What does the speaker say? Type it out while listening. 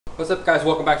What's up, guys?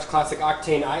 Welcome back to Classic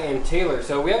Octane. I am Taylor.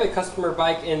 So we have a customer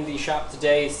bike in the shop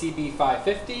today,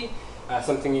 CB550,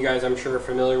 something you guys I'm sure are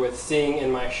familiar with seeing in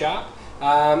my shop.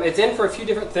 It's in for a few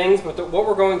different things, but what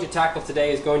we're going to tackle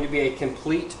today is going to be a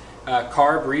complete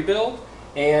carb rebuild.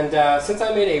 And since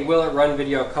I made a Will It Run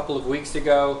video a couple of weeks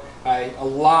ago, a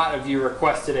lot of you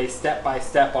requested a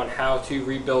step-by-step on how to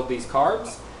rebuild these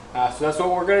carbs. So that's what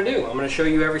we're going to do. I'm going to show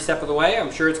you every step of the way.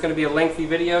 I'm sure it's going to be a lengthy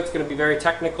video. It's going to be very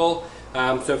technical.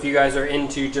 So if you guys are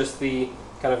into just the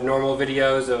kind of normal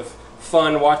videos of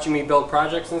fun watching me build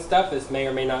projects and stuff, this may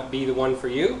or may not be the one for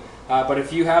you. But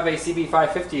if you have a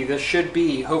CB550, this should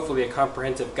be hopefully a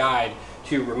comprehensive guide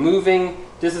to removing,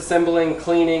 disassembling,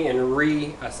 cleaning, and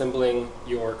reassembling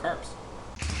your carbs.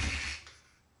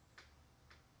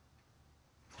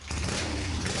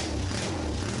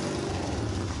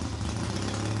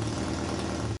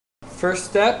 First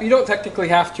step, you don't technically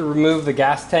have to remove the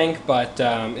gas tank, but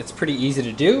it's pretty easy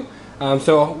to do.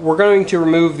 So we're going to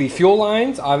remove the fuel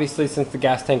lines. Obviously, since the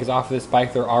gas tank is off of this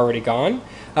bike, they're already gone.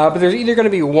 But there's either going to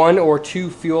be one or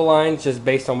two fuel lines just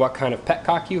based on what kind of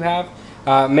petcock you have.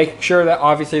 Make sure that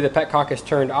obviously the petcock is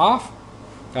turned off.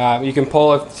 You can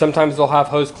pull it. Sometimes they'll have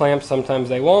hose clamps, sometimes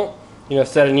they won't. You know,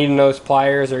 instead of needing those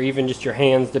pliers or even just your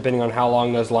hands, depending on how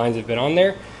long those lines have been on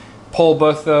there, pull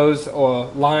both those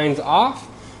lines off.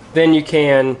 Then you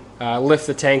can lift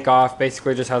the tank off.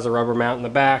 Basically just has a rubber mount in the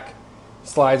back,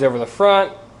 slides over the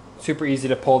front, super easy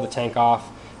to pull the tank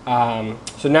off.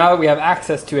 So now that we have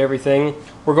access to everything,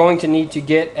 we're going to need to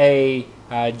get a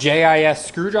JIS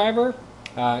screwdriver.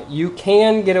 You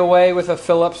can get away with a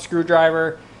Phillips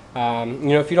screwdriver. You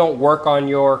know, if you don't work on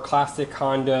your classic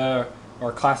Honda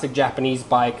or classic Japanese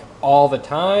bike all the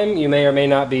time, you may or may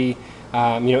not be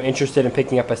interested in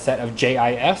picking up a set of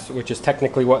JIS, which is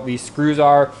technically what these screws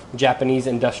are, Japanese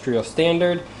industrial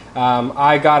standard.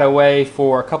 I got away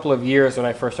for a couple of years when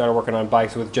I first started working on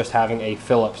bikes with just having a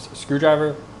Phillips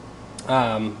screwdriver. But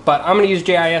I'm going to use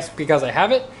JIS because I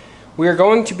have it. We are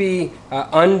going to be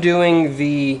undoing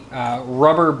the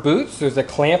rubber boots. There's a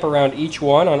clamp around each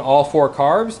one on all four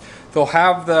carbs. They'll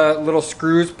have the little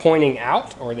screws pointing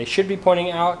out, or they should be pointing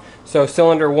out. So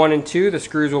cylinder 1 and 2, the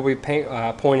screws will be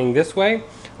pointing this way.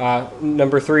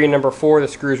 Number 3 and number 4, the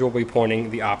screws will be pointing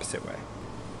the opposite way.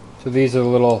 So these are the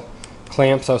little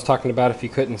clamps I was talking about if you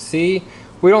couldn't see.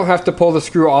 We don't have to pull the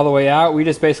screw all the way out. We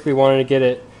just basically wanted to get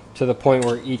it to the point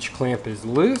where each clamp is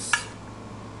loose.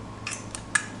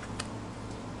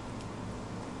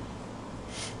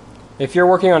 If you're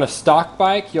working on a stock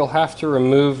bike, you'll have to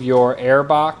remove your air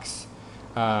box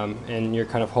and your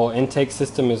kind of whole intake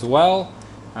system as well.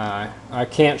 I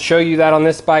can't show you that on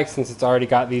this bike since it's already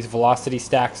got these velocity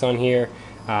stacks on here.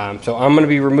 So I'm going to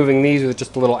be removing these with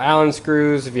just the little Allen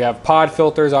screws. If you have pod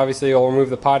filters, obviously you'll remove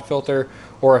the pod filter,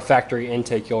 or a factory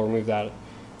intake, you'll remove that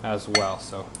as well.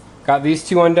 So got these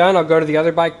two undone. I'll go to the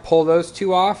other bike, pull those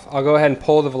two off. I'll go ahead and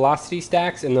pull the velocity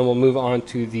stacks, and then we'll move on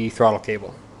to the throttle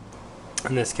cable.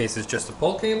 In this case, it's just a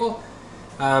pull cable.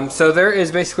 So there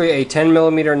is basically a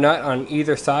 10mm nut on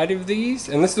either side of these,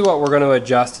 and this is what we're going to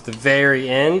adjust at the very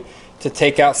end to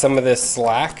take out some of this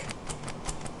slack.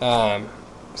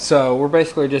 So we're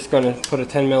basically just going to put a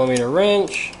 10mm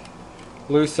wrench,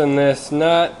 loosen this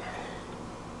nut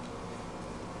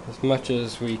as much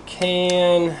as we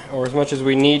can, or as much as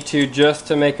we need to, just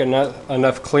to make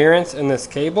enough clearance in this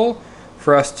cable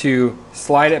for us to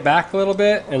slide it back a little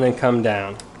bit and then come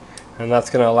down. And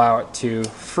that's going to allow it to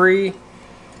free.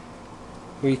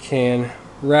 We can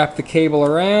wrap the cable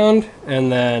around,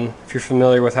 and then if you're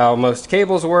familiar with how most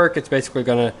cables work, it's basically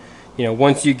going to, you know,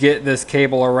 once you get this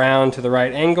cable around to the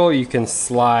right angle, you can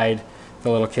slide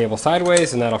the little cable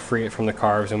sideways, and that'll free it from the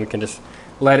carbs, and we can just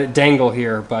let it dangle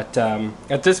here. But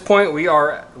at this point, we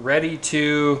are ready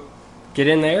to get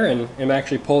in there and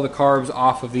actually pull the carbs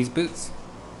off of these boots.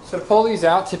 So to pull these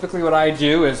out, typically what I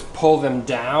do is pull them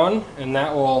down, and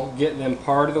that will get them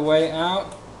part of the way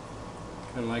out,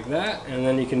 and like that. And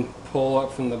then you can pull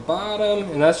up from the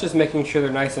bottom, and that's just making sure they're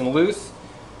nice and loose,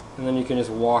 and then you can just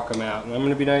walk them out. And I'm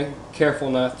going to be careful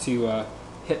not to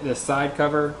hit this side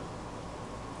cover,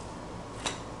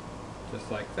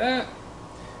 just like that.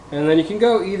 And then you can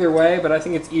go either way, but I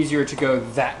think it's easier to go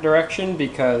that direction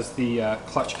because the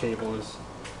clutch cable is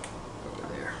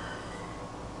over there.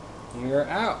 And we are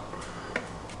out.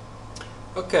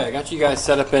 Okay, I got you guys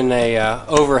set up in a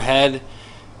overhead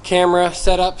camera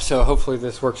setup, so hopefully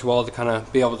this works well to kind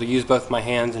of be able to use both my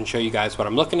hands and show you guys what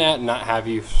I'm looking at and not have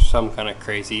you some kind of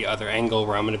crazy other angle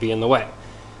where I'm going to be in the way.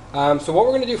 So what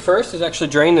we're going to do first is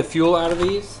actually drain the fuel out of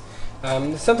these.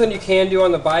 Something you can do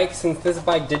on the bike, since this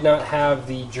bike did not have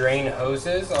the drain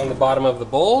hoses on the bottom of the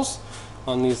bowls,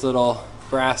 on these little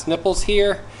brass nipples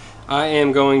here. I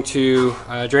am going to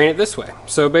drain it this way.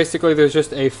 So basically there's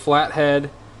just a flathead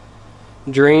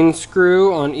drain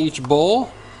screw on each bowl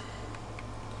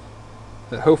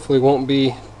that hopefully won't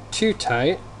be too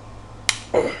tight.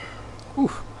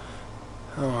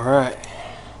 Alright,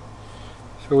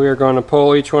 so we are going to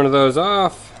pull each one of those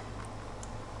off.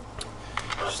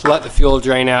 Just let the fuel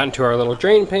drain out into our little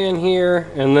drain pan here,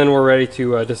 and then we're ready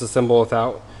to disassemble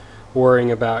without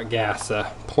worrying about gas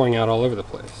pouring out all over the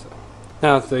place. So,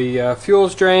 now that the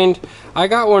fuel's drained, I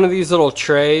got one of these little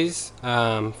trays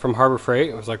from Harbor Freight.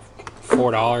 It was like $4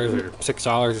 or $6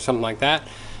 or something like that.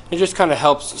 It just kind of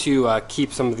helps to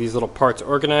keep some of these little parts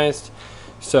organized.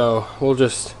 So we'll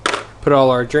just put all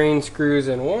our drain screws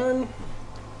in one.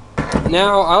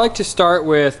 Now I like to start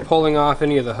with pulling off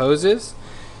any of the hoses.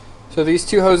 So these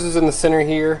two hoses in the center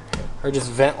here are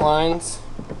just vent lines.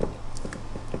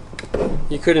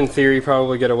 You could in theory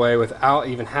probably get away without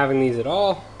even having these at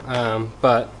all,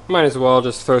 but might as well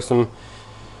just throw some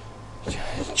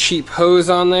cheap hose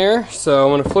on there. So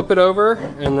I'm going to flip it over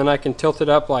and then I can tilt it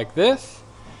up like this,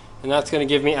 and that's going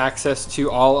to give me access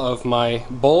to all of my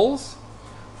bowls.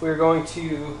 We're going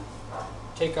to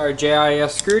take our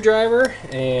JIS screwdriver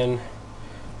and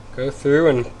go through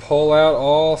and pull out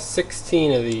all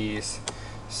 16 of these.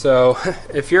 So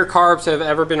if your carbs have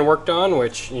ever been worked on,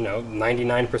 which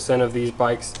 99% of these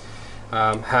bikes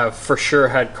have for sure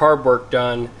had carb work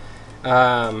done,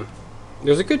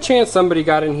 there's a good chance somebody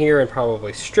got in here and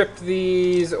probably stripped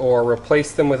these or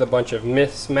replaced them with a bunch of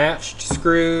mismatched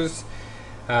screws.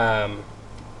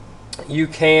 You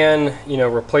can,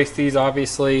 replace these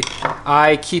obviously.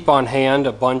 I keep on hand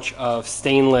a bunch of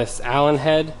stainless Allen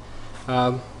head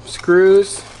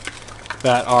screws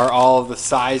that are all of the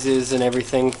sizes and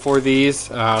everything for these.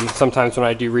 Sometimes when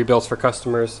I do rebuilds for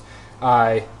customers,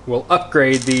 I will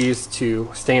upgrade these to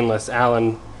stainless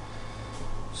Allen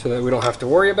so that we don't have to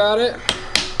worry about it.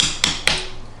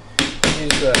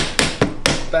 Use the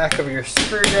back of your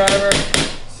screwdriver.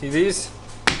 See these?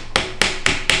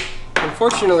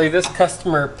 Unfortunately, this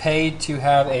customer paid to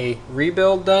have a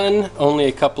rebuild done only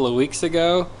a couple of weeks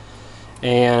ago,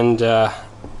 and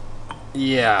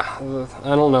yeah,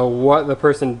 I don't know what the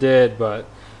person did, but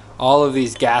all of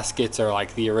these gaskets are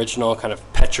like the original kind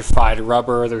of petrified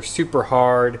rubber. They're super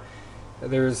hard.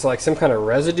 There's like some kind of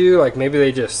residue, like maybe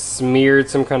they just smeared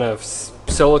some kind of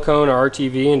silicone or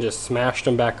RTV and just smashed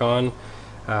them back on.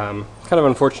 Kind of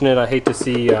unfortunate. I hate to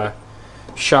see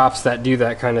shops that do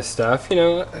that kind of stuff.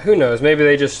 Who knows, maybe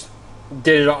they just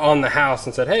did it on the house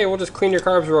and said, hey, we'll just clean your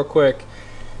carbs real quick.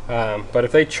 But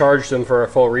if they charged them for a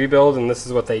full rebuild and this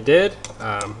is what they did,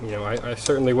 I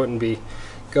certainly wouldn't be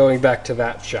going back to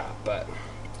that shop, but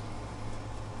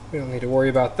we don't need to worry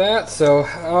about that. So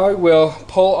I will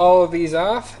pull all of these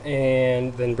off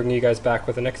and then bring you guys back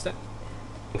with the next step.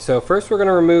 So first we're going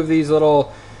to remove these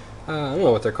little I don't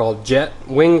know what they're called, jet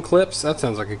wing clips. That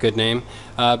sounds like a good name.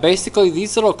 Basically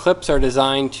these little clips are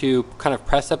designed to kind of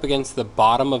press up against the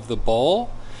bottom of the bowl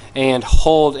and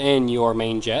hold in your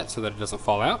main jet so that it doesn't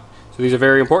fall out. So these are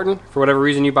very important. For whatever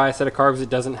reason you buy a set of carbs that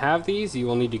doesn't have these, you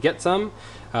will need to get some.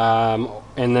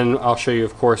 And then I'll show you,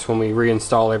 of course, when we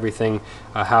reinstall everything,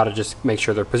 how to just make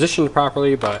sure they're positioned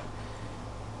properly, but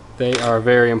they are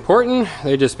very important.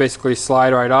 They just basically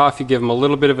slide right off. You give them a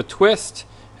little bit of a twist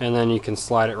and then you can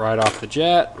slide it right off the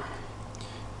jet.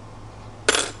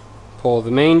 Pull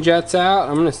the main jets out.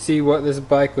 I'm going to see what this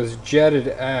bike was jetted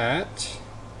at.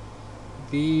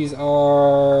 These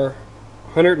are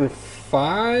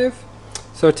 105.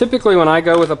 So typically when I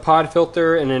go with a pod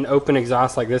filter and an open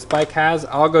exhaust like this bike has,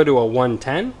 I'll go to a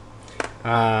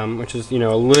 110, which is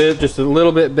just a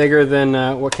little bit bigger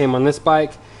than what came on this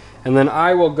bike. And then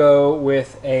I will go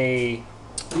with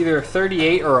either a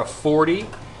 38 or a 40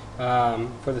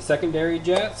 for the secondary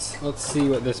jets. Let's see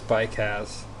what this bike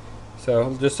has.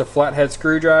 So just a flathead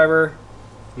screwdriver.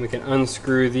 We can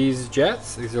unscrew these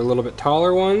jets. These are a little bit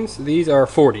taller ones. These are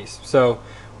 40s. So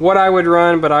what I would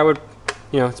run, but I would,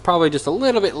 it's probably just a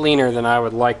little bit leaner than I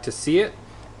would like to see it.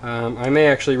 I may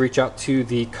actually reach out to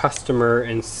the customer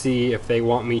and see if they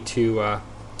want me to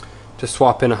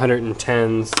swap in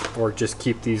 110s or just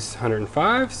keep these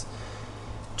 105s,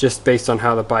 just based on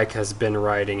how the bike has been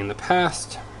riding in the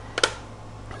past.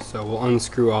 So we'll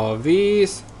unscrew all of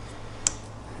these.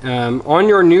 On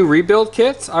your new rebuild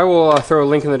kits, I will throw a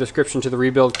link in the description to the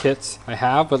rebuild kits I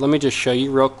have, but let me just show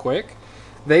you real quick.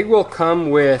 They will come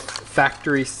with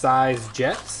factory size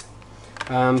jets.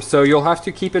 So you'll have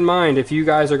to keep in mind, if you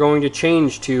guys are going to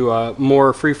change to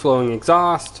more free-flowing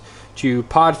exhaust, to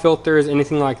pod filters,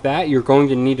 anything like that, you're going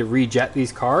to need to rejet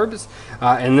these carbs,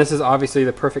 and this is obviously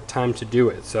the perfect time to do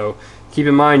it. So keep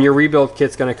in mind your rebuild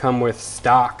kit's going to come with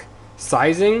stock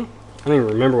sizing I don't even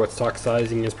remember what stock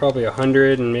sizing is, probably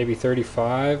 100 and maybe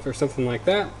 35 or something like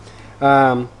that.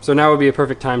 So now would be a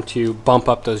perfect time to bump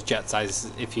up those jet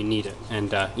sizes if you need it.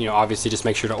 And you know, obviously just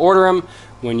make sure to order them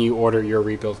when you order your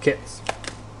rebuild kits.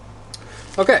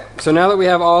 Okay, so now that we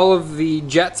have all of the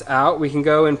jets out, we can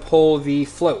go and pull the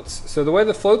floats. So the way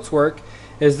the floats work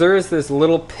is there is this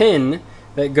little pin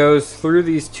that goes through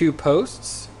these two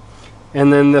posts,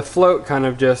 and then the float kind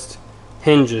of just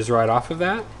hinges right off of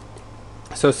that.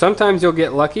 So sometimes you'll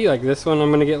get lucky, like this one I'm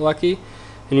going to get lucky,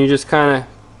 and you just kind of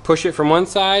push it from one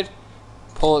side,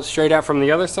 pull it straight out from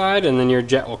the other side, and then your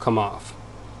jet will come off.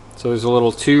 So there's a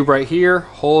little tube right here,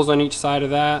 holes on each side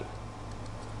of that,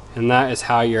 and that is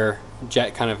how your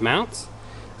jet kind of mounts.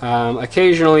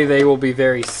 Occasionally they will be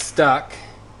very stuck,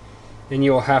 and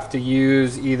you'll have to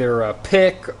use either a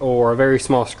pick or a very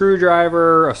small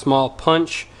screwdriver, a small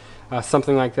punch,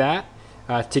 something like that,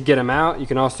 to get them out. You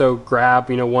can also grab,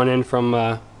 you know, one end from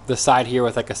the side here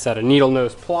with like a set of needle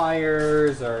nose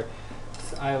pliers, or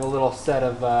I have a little set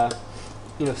of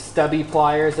you know, stubby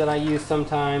pliers that I use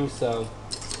sometimes. So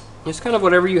just kind of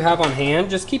whatever you have on hand.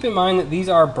 Just keep in mind that these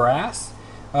are brass,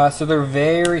 so they're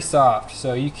very soft,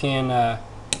 so you can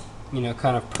you know,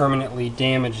 kind of permanently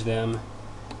damage them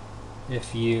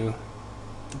if you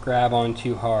grab on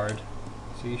too hard.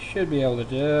 So you should be able to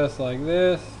just like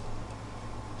this,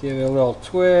 give it a little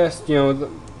twist. You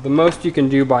know, the most you can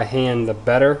do by hand, the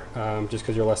better, just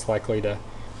because you're less likely to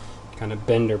kind of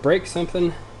bend or break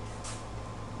something.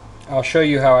 I'll show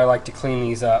you how I like to clean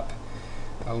these up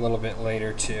a little bit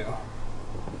later too.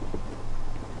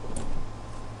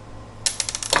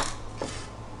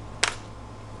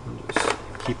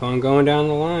 Just keep on going down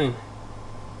the line.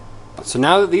 So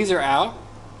now that these are out,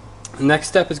 the next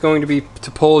step is going to be to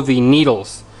pull the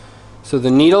needles. So the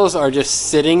needles are just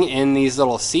sitting in these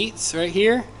little seats right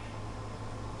here.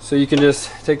 So you can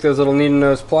just take those little needle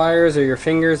nose pliers or your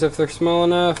fingers if they're small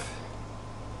enough,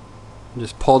 and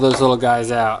just pull those little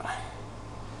guys out.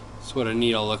 That's what a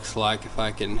needle looks like, if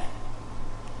I can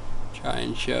try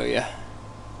and show you.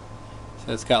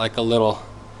 So it's got like a little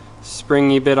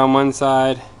springy bit on one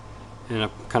side and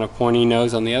a kind of pointy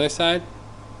nose on the other side.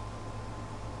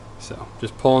 So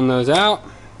just pulling those out.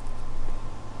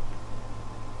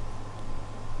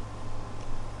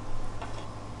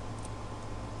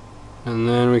 And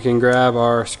then we can grab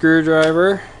our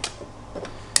screwdriver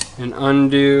and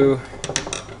undo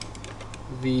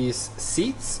these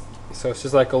seats. So it's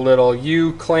just like a little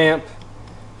U-clamp,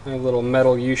 a little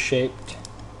metal U-shaped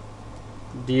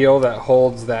deal that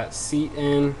holds that seat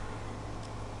in.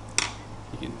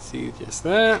 You can see just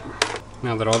that.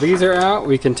 Now that all these are out,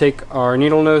 we can take our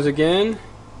needle nose again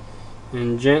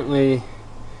and gently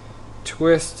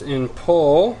twist and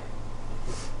pull.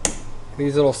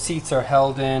 These little seats are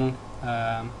held in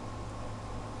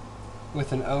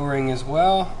with an O-ring as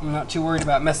well. I'm not too worried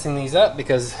about messing these up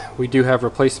because we do have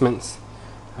replacements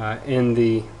in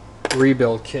the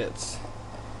rebuild kits.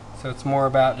 So it's more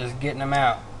about just getting them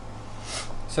out.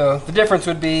 So the difference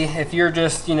would be if you're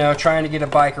just, you know, trying to get a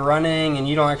bike running and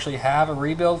you don't actually have a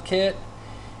rebuild kit,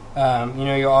 you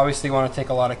know, you'll obviously want to take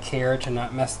a lot of care to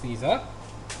not mess these up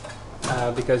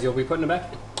because you'll be putting them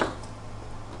back in.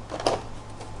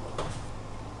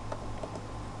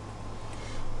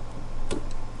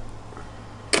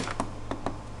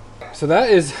 So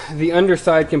that is the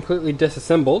underside completely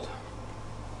disassembled.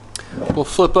 We'll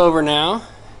flip over now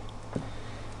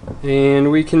and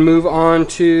we can move on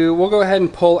to, we'll go ahead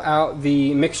and pull out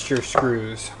the mixture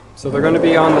screws. So they're going to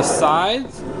be on the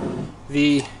sides.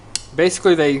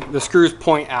 Basically the screws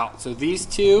point out. So these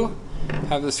two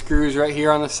have the screws right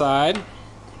here on the side,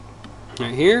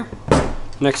 right here.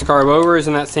 Next carb over is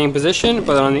in that same position,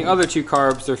 but on the other two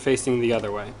carbs they're facing the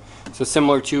other way. So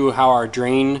similar to how our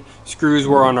drain screws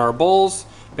were on our bowls,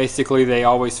 basically they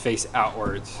always face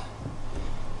outwards.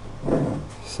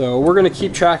 So we're going to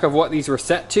keep track of what these were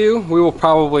set to. We will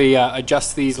probably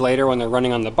adjust these later when they're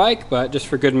running on the bike, but just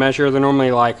for good measure, they're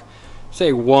normally like,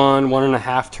 say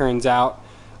 1.5 turns out,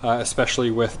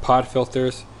 especially with pod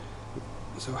filters.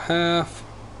 So half,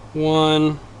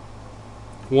 1,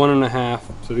 1.5.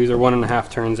 So these are 1.5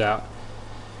 turns out.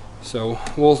 So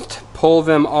we'll pull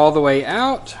them all the way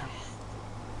out.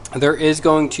 There is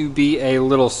going to be a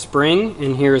little spring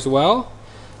in here as well.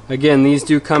 Again, these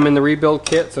do come in the rebuild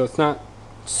kit, so it's not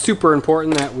super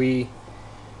important that we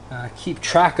keep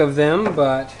track of them,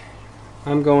 but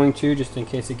I'm going to, just in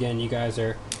case again you guys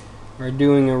are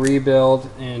doing a rebuild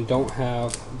and don't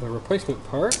have the replacement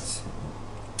parts.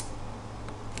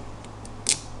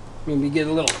 Maybe get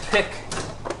a little pick,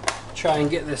 try and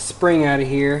get this spring out of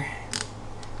here.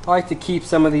 I like to keep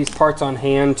some of these parts on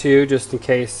hand too, just in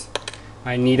case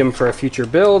I need them for a future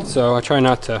build, so I try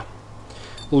not to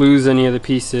lose any of the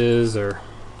pieces or,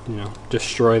 you know,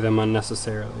 destroy them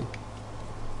unnecessarily.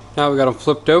 Now we got them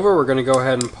flipped over, we're going to go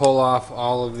ahead and pull off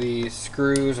all of these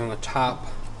screws on the top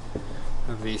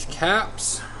of these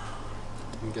caps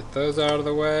and get those out of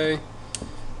the way.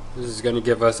 This is going to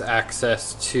give us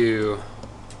access to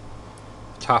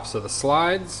the tops of the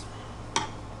slides.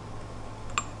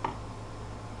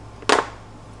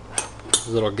 There's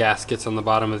little gaskets on the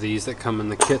bottom of these that come in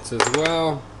the kits as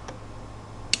well.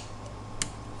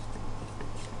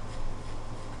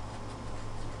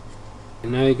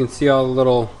 And now you can see all the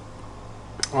little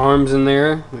arms in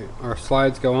there that our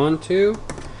slides go on to.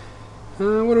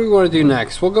 What do we want to do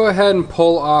next? We'll go ahead and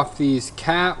pull off these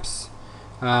caps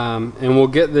and we'll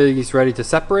get these ready to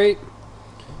separate,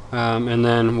 and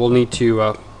then we'll need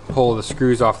to pull the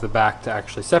screws off the back to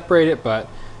actually separate it, but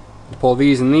we'll pull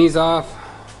these and these off.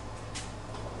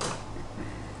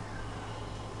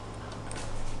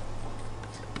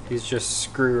 These just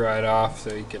screw right off,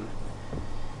 so you can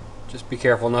just be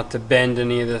careful not to bend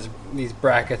any of these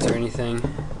brackets or anything.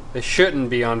 They shouldn't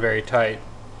be on very tight.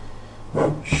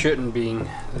 Shouldn't being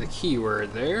the key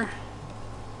word there.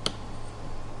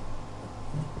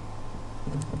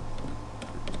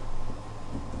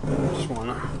 Just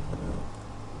wanna.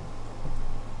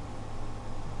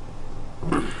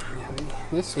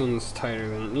 This one's tighter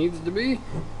than it needs to be.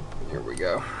 Here we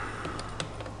go.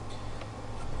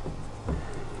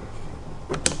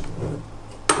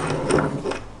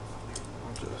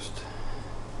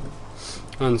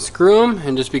 Unscrew them,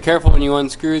 and just be careful when you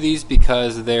unscrew these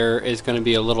because there is going to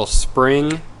be a little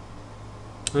spring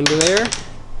under there,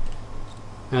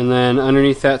 and then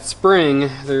underneath that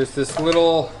spring there's this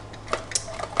little,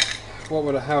 how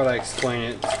would I explain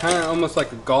it? It's kind of almost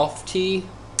like a golf tee.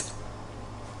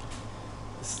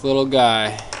 This little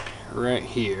guy right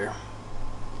here.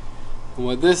 And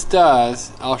what this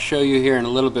does, I'll show you here in a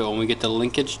little bit when we get the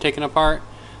linkage taken apart,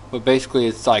 but basically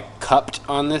it's like cupped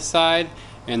on this side,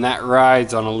 and that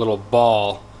rides on a little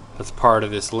ball that's part of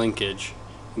this linkage.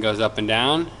 It goes up and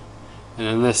down, and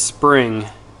then this spring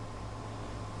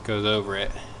goes over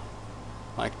it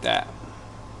like that,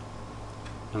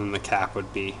 and then the cap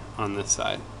would be on this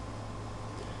side.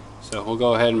 So we'll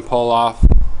go ahead and pull off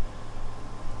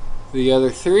the other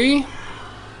three.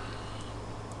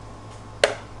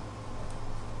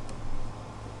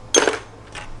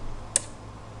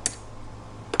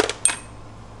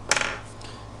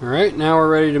 Alright, now we're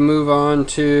ready to move on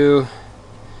to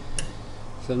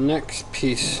the next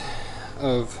piece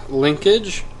of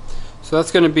linkage. So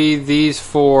that's going to be these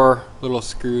four little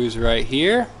screws right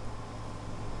here.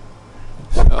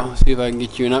 So I'll see if I can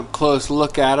get you an up close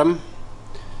look at them.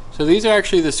 So these are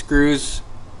actually the screws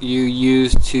you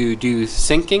use to do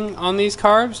sinking on these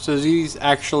carbs. So these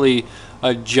actually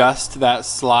adjust that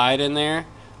slide in there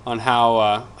on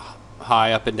how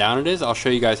high up and down it is. I'll show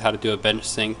you guys how to do a bench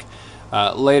sink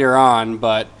later on,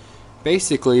 but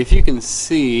basically if you can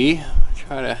see, I'll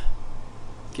try to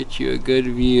get you a good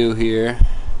view here.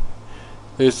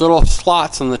 There's little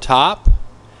slots on the top,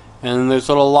 and then there's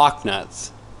little lock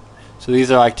nuts. So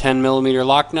these are like 10mm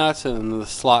lock nuts, and then the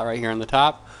slot right here on the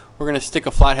top. We're going to stick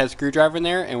a flathead screwdriver in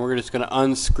there, and we're just going to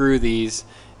unscrew these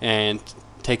and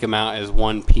take them out as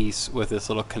one piece with this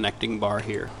little connecting bar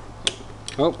here.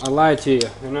 Oh, I lied to you.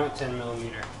 They're not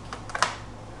 10mm.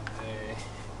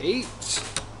 8.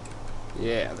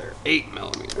 Yeah, they're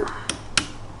 8mm.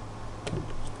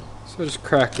 So just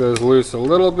crack those loose a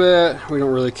little bit. We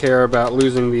don't really care about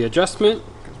losing the adjustment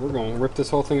because we're going to rip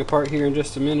this whole thing apart here in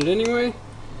just a minute anyway.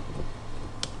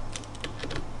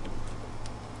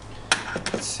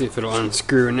 Let's see if it'll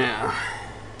unscrew now.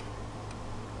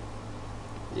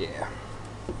 Yeah.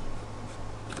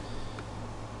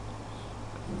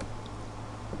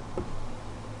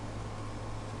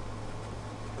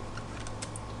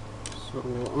 So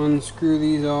we'll unscrew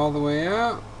these all the way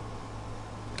out.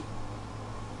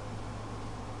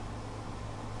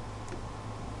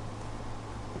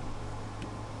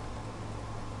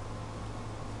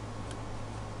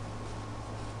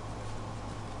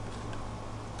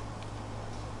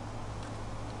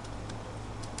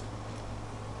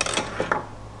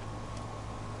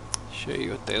 Show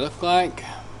you what they look like.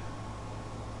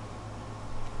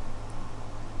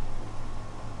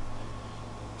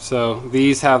 So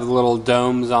these have little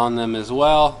domes on them as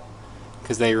well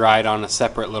because they ride on a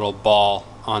separate little ball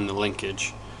on the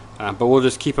linkage. But we'll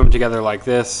just keep them together like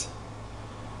this.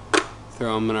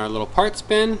 Throw them in our little parts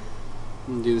bin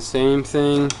and do the same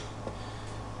thing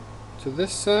to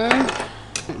this side.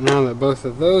 Now that both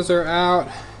of those are out,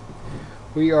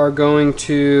 we are going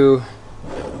to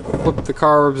flip the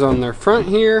carbs on their front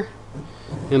here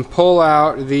and pull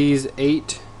out these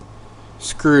 8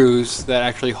 screws that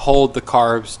actually hold the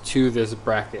carbs to this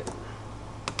bracket.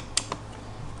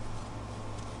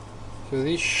 So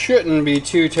these shouldn't be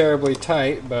too terribly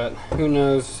tight, but who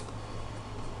knows,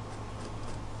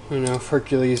 if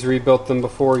Hercules rebuilt them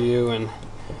before you and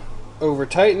over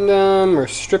tightened them or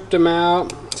stripped them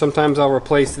out. Sometimes I'll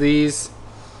replace these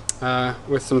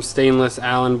with some stainless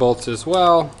Allen bolts as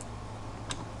well.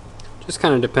 Just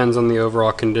kind of depends on the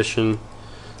overall condition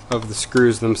of the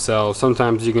screws themselves.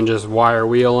 Sometimes you can just wire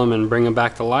wheel them and bring them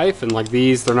back to life, and like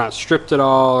these, they're not stripped at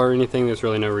all or anything. There's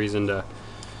really no reason to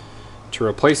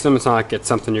replace them. It's not like it's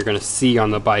something you're going to see on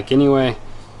the bike anyway.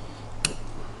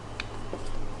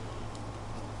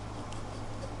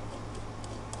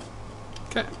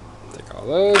 Okay, take all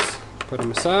those, put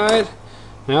them aside.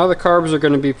 Now the carbs are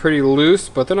going to be pretty loose,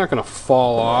 but they're not going to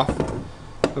fall off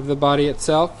of the body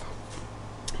itself.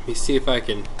 Let me see if I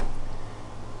can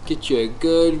get you a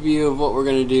good view of what we're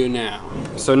going to do now.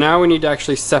 So now we need to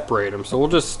actually separate them. So we'll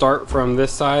just start from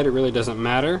this side. It really doesn't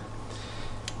matter.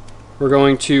 We're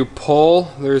going to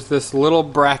pull, there's this little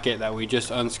bracket that we just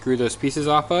unscrewed those pieces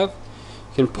off of.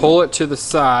 You can pull it to the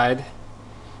side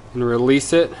and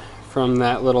release it from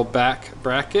that little back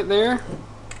bracket there.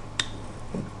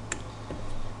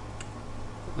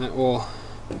 That will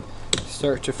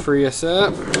start to free us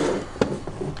up.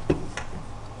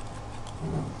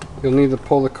 You'll need to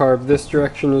pull the carb this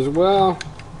direction as well.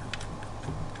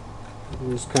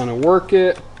 And just kind of work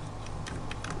it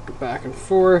back and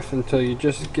forth until you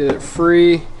just get it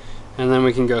free, and then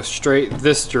we can go straight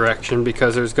this direction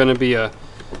because there's going to be a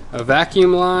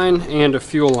vacuum line and a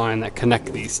fuel line that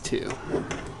connect these two.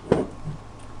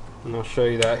 And I'll show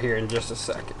you that here in just a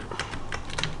second.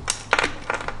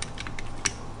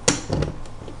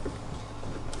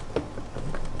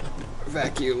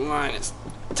 Vacuum line is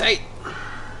tight.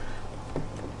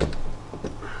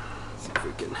 See if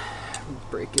we can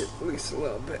break it at least a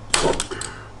little bit.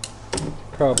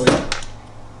 Probably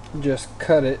just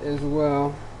cut it as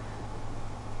well.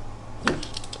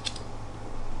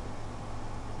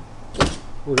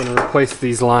 We're going to replace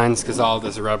these lines because all of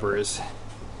this rubber is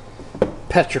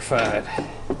petrified.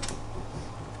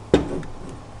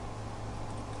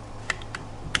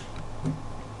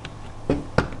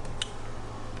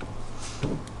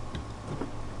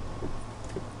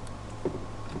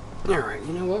 Alright,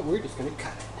 you know what? We're just going to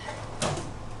cut it.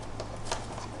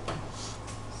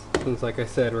 Since, like I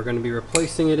said, we're going to be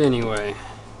replacing it anyway.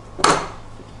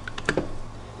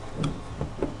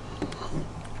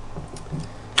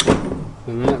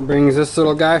 And that brings this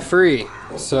little guy free.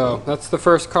 So that's the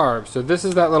first carb. So this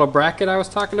is that little bracket I was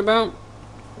talking about.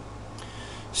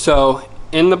 So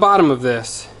in the bottom of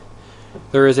this,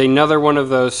 there is another one of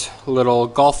those little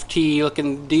golf tee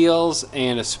looking deals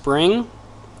and a spring.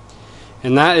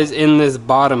 And that is in this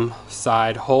bottom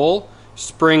side hole,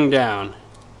 spring down.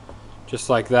 Just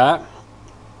like that.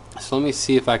 So let me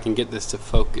see if I can get this to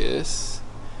focus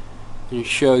and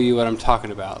show you what I'm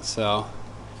talking about. So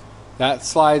that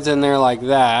slides in there like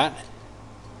that,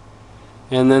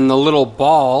 and then the little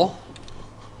ball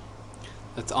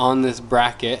that's on this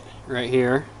bracket right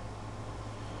here,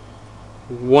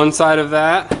 one side of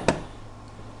that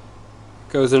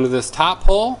goes into this top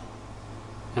hole,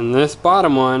 and this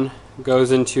bottom one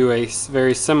goes into a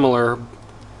very similar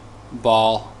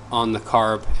ball on the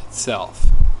carb itself.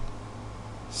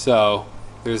 So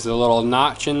there's a little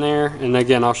notch in there, and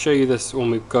again I'll show you this when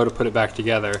we go to put it back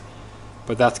together,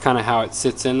 but that's kind of how it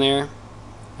sits in there,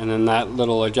 and then that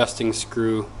little adjusting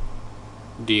screw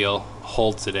deal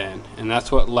holds it in, and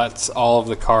that's what lets all of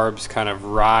the carbs kind of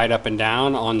ride up and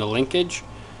down on the linkage.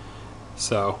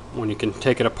 So when you can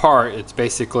take it apart, it's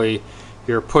basically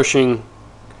you're pushing,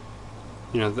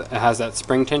 it has that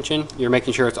spring tension, you're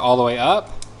making sure it's all the way up,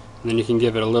 and then you can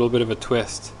give it a little bit of a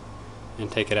twist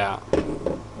and take it out.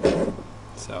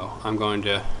 So I'm going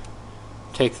to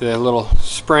take the little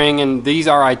spring, and these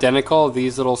are identical,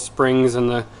 these little springs and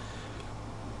the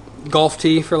golf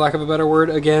tee, for lack of a better word,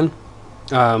 again,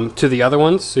 to the other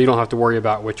ones, so you don't have to worry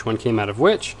about which one came out of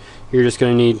which. You're just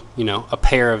going to need, a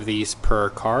pair of these per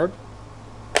carb.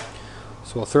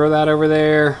 So we'll throw that over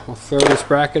there, we'll throw this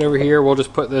bracket over here, we'll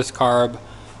just put this carb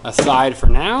aside for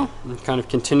now and kind of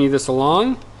continue this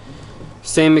along.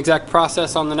 Same exact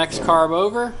process on the next carb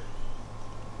over.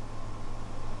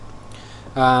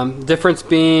 Difference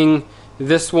being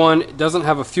this one doesn't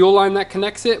have a fuel line that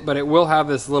connects it, but it will have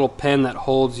this little pin that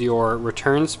holds your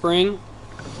return spring.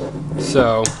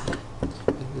 So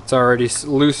it's already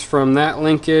loose from that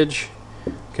linkage.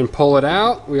 You can pull it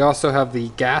out. We also have the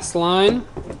gas line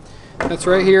that's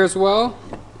right here as well.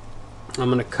 I'm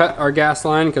going to cut our gas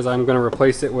line because I'm going to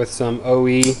replace it with some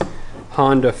OE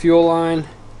Honda fuel line.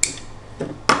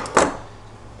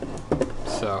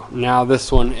 So now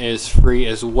this one is free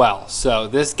as well. So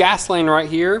this gas line right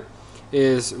here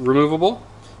is removable.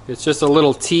 It's just a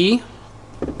little T,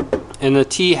 and the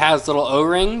T has little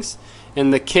O-rings,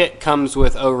 and the kit comes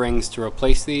with O-rings to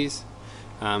replace these.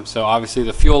 So obviously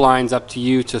the fuel line's up to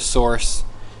you to source,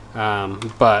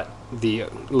 but the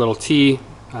little T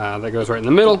that goes right in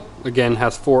the middle, again,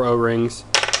 has 4 O-rings.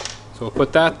 So we'll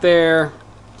put that there.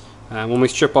 When we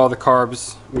strip all the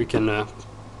carbs, we can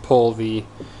pull the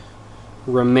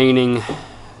remaining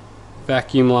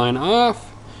vacuum line off.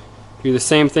 Do the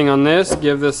same thing on this.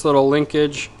 Give this little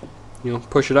linkage,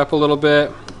 push it up a little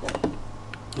bit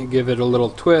and give it a little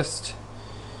twist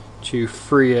to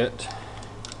free it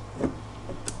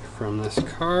from this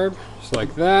carb, just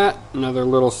like that. Another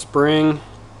little spring.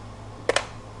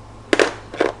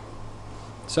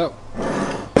 So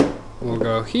we'll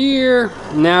go here.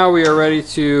 Now we are ready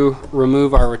to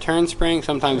remove our return spring.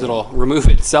 Sometimes it'll remove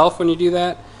itself when you do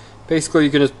that. Basically,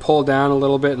 you can just pull down a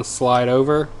little bit and slide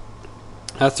over.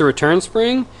 That's the return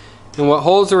spring. And what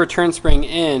holds the return spring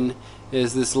in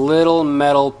is this little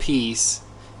metal piece.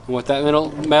 And what that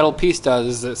metal piece does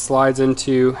is it slides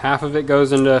into, half of it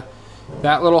goes into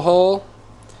that little hole,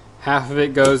 half of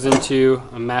it goes into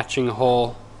a matching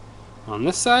hole on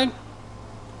this side,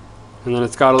 and then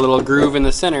it's got a little groove in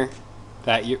the center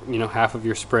that half of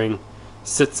your spring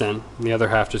sits in, and the other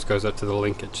half just goes up to the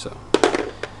linkage. So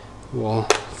we'll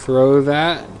throw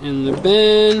that in the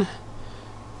bin,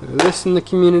 throw this in the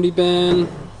community bin,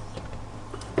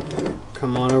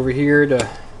 come on over here to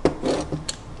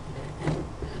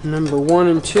number 1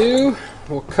 and 2.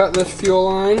 We'll cut this fuel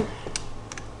line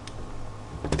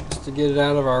just to get it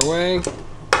out of our way.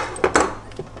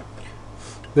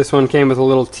 This one came with a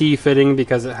little T fitting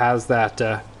because it has that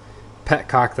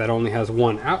petcock that only has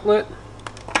 1 outlet.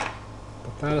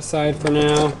 Put that aside for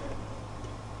now.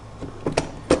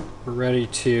 We're ready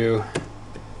to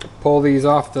pull these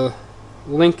off the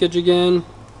linkage again.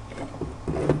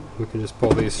 We can just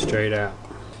pull these straight out.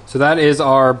 So that is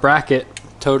our bracket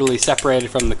totally separated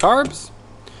from the carbs.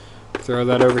 Throw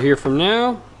that over here from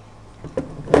now.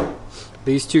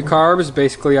 These 2 carbs,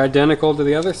 basically identical to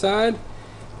the other side,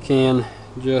 can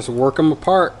just work them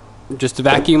apart. Just a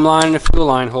vacuum line and a fuel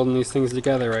line holding these things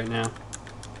together right now.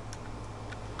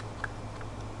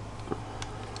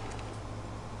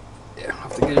 Yeah, I'll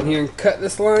have to get in here and cut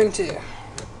this line too.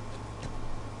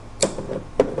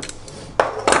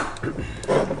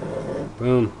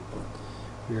 Boom.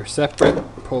 We are separate.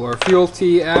 Pull our fuel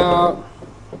T out.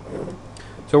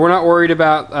 So we're not worried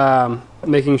about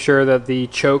making sure that the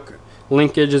choke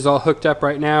linkage is all hooked up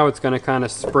right now. It's going to kind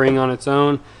of spring on its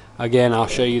own. Again, I'll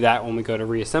show you that when we go to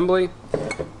reassembly.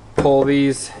 Pull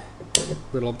these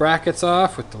little brackets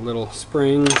off with the little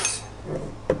springs.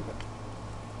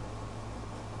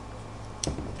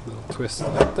 Little twist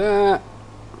like that.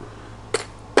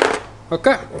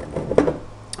 Okay.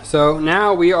 So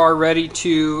now we are ready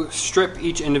to strip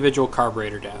each individual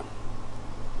carburetor down.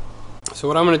 So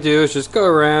what I'm going to do is just go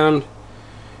around,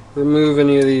 remove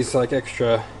any of these like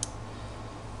extra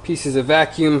pieces of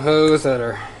vacuum hose that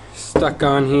are stuck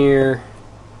on here.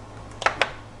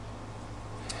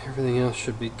 Everything else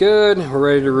should be good. We're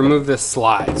ready to remove this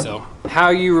slide. So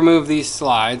how you remove these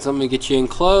slides, let me get you in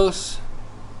close.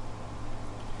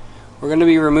 We're going to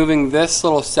be removing this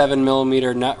little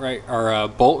 7mm nut or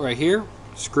bolt right here,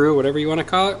 screw, whatever you want to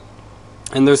call it.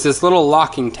 And there's this little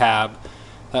locking tab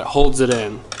that holds it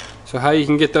in. So how you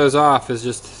can get those off is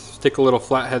just stick a little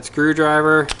flathead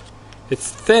screwdriver.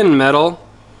 It's thin metal,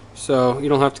 so you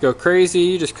don't have to go crazy.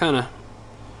 You just kind of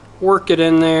work it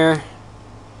in there.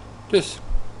 Just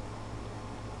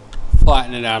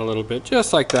flatten it out a little bit,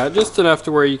 just like that. Just enough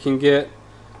to where you can get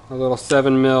a little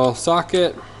 7mm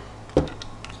socket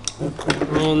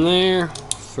on there.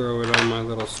 Throw it on my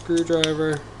little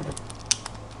screwdriver.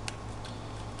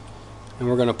 And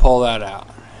we're going to pull that out.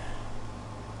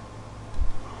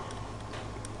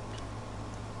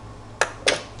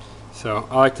 So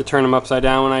I like to turn them upside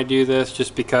down when I do this,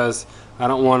 just because I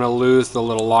don't want to lose the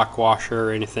little lock washer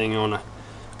or anything. I want to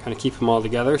kind of keep them all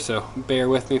together, so bear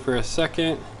with me for a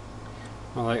second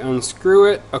while I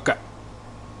unscrew it. Okay,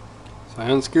 so I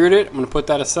unscrewed it. I'm going to put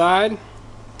that aside.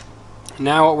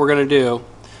 Now what we're going to do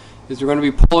is we're going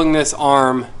to be pulling this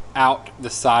arm out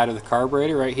the side of the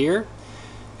carburetor right here.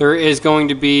 There is going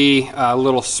to be a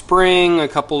little spring, a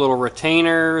couple little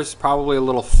retainers, probably a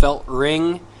little felt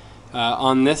ring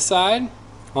on this side.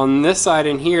 On this side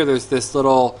in here, there's this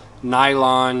little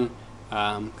nylon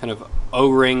kind of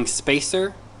O-ring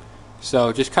spacer.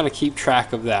 So just kind of keep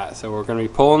track of that. So we're going to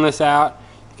be pulling this out.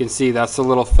 You can see that's the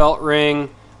little felt ring.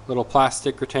 little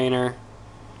plastic retainer.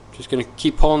 Just going to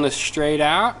keep pulling this straight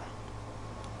out.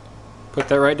 Put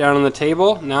that right down on the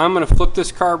table. Now I'm going to flip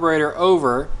this carburetor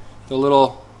over. The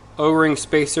little O-ring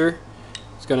spacer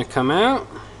is going to come out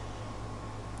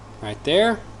right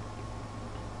there.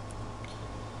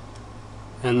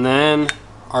 And then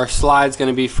our slide's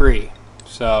going to be free.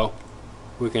 So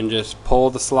we can just pull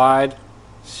the slide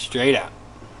straight out.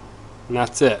 And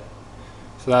that's it.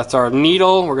 So that's our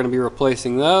needle. We're going to be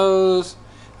replacing those.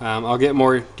 I'll get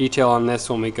more detail on this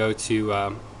when we go to you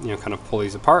know, kind of pull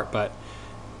these apart, but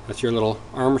that's your little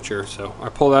armature. So I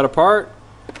pull that apart,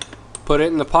 put it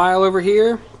in the pile over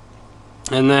here,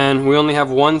 and then we only have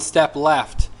one step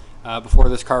left before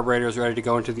this carburetor is ready to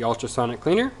go into the ultrasonic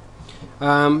cleaner.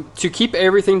 To keep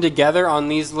everything together on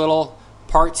these little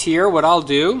parts here, what I'll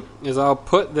do is I'll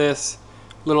put this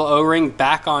little O-ring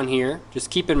back on here.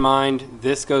 Just keep in mind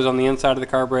this goes on the inside of the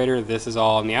carburetor, this is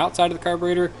all on the outside of the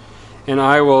carburetor, and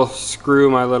I will screw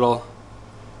my little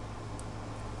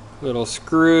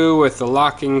screw with the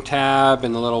locking tab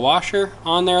and the little washer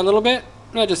on there a little bit.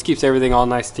 That just keeps everything all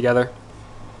nice together.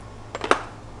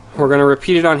 We're going to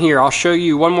repeat it on here. I'll show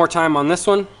you one more time on this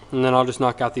one, and then I'll just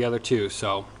knock out the other two.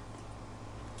 So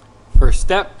first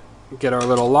step, get our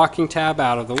little locking tab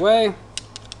out of the way.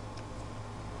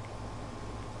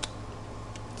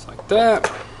 Just like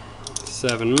that.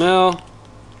 7 mil.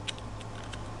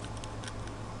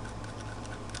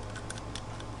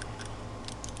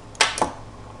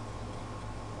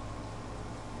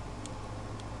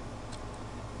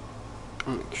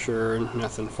 Make sure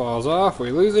nothing falls off,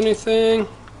 we lose anything.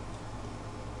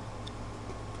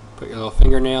 Put your little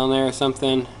fingernail in there or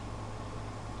something.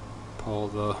 Pull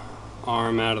the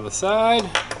arm out of the side.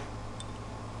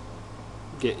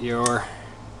 Get your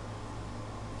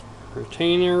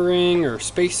retainer ring or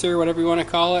spacer, whatever you want to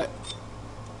call it.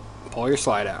 Pull your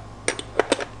slide out.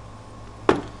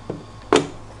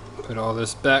 Put all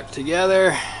this back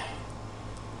together.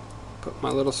 Put my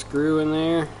little screw in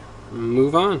there and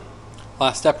move on.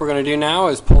 Last step we're going to do now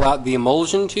is pull out the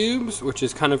emulsion tubes, which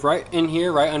is kind of right in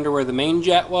here, right under where the main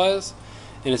jet was,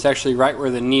 and it's actually right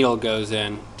where the needle goes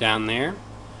in, down there.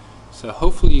 So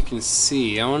hopefully you can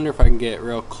see. I wonder if I can get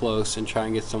real close and try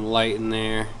and get some light in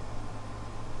there.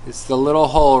 It's the little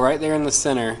hole right there in the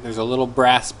center. There's a little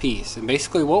brass piece, and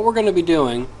basically what we're going to be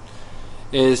doing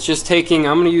is just taking,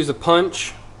 I'm going to use a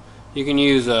punch. You can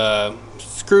use a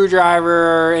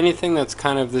screwdriver, anything that's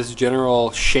kind of this general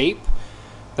shape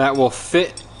that will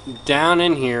fit down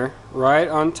in here right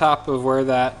on top of where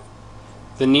the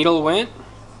needle went.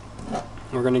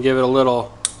 We're going to give it a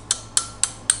little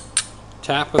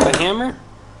tap with a hammer,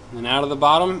 and out of the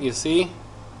bottom you see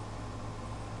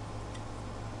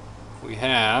we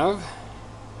have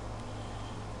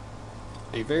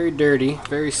a very dirty,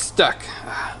 very stuck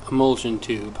emulsion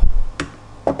tube.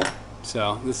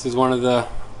 So this is one of the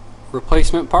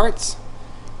replacement parts.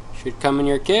 Should come in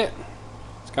your kit.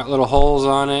 It's got little holes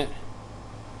on it.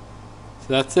 So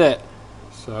that's it.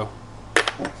 So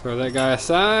throw that guy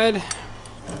aside.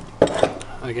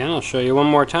 Again, I'll show you one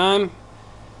more time.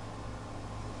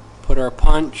 Put our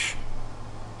punch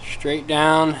straight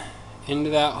down into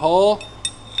that hole.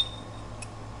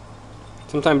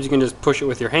 Sometimes you can just push it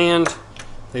with your hand.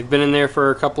 They've been in there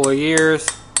for a couple of years.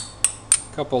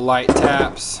 A couple light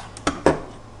taps.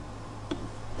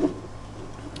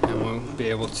 And we'll be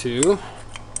able to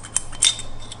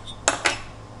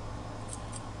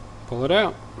pull it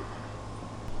out.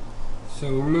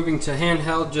 So we're moving to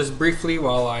handheld just briefly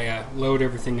while I load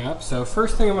everything up. So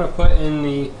first thing I'm going to put in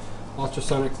the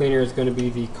ultrasonic cleaner is going to be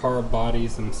the carb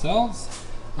bodies themselves.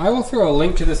 I will throw a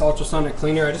link to this ultrasonic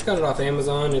cleaner. I just got it off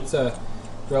Amazon. It's a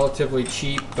relatively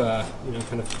cheap, you know,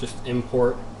 kind of just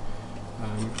import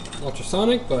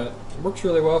ultrasonic, but it works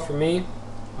really well for me.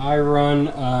 I run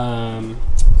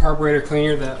carburetor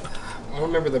cleaner that, I don't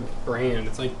remember the brand.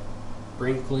 It's like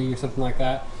Brinkley or something like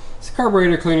that. It's a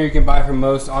carburetor cleaner you can buy from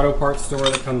most auto parts store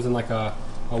that comes in like a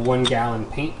 1 gallon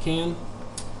paint can.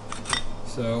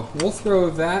 So we'll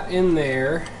throw that in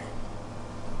there,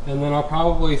 and then I'll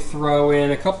probably throw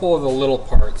in a couple of the little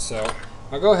parts. So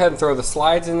I'll go ahead and throw the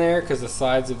slides in there because the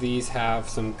sides of these have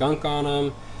some gunk on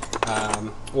them.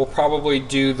 We'll probably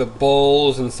do the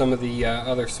bowls and some of the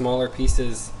other smaller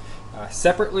pieces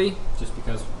separately, just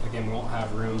because again we won't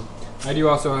have room. I do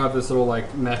also have this little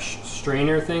like mesh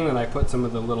strainer thing that I put some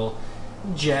of the little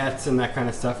jets and that kind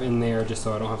of stuff in there just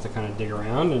so I don't have to kind of dig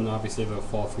around, and obviously they'll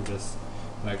fall through this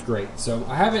grate. So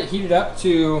I have it heated up to,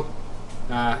 you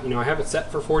know, I have it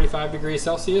set for 45 degrees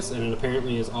Celsius, and it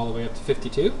apparently is all the way up to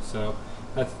 52. So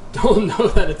I don't know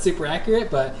that it's super accurate,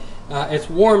 but it's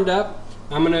warmed up.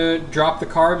 I'm going to drop the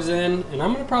carbs in, and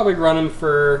I'm going to probably run them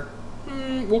for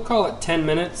we'll call it 10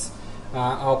 minutes.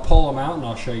 I'll pull them out and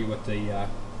I'll show you what the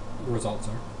results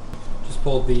are. Just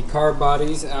pulled the carb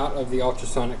bodies out of the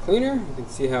ultrasonic cleaner. You can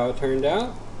see how it turned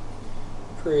out.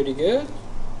 Pretty good.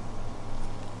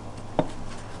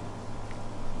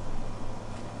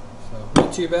 So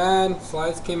not too bad.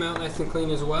 Slides came out nice and clean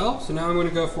as well. So now I'm going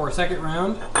to go for a second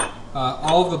round.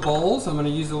 All of the bowls, I'm going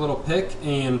to use a little pick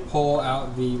and pull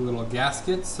out the little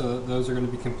gaskets, so that those are going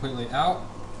to be completely out.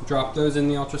 Drop those in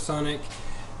the ultrasonic.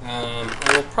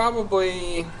 I will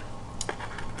probably,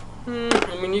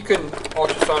 I mean, you can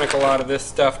ultrasonic a lot of this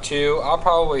stuff too. I'll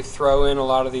probably throw in a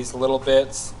lot of these little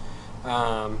bits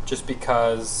just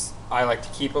because I like to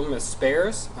keep them as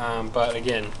spares. But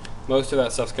again, most of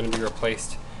that stuff's going to be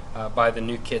replaced by the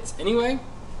new kits anyway.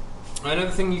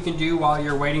 Another thing you can do while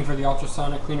you're waiting for the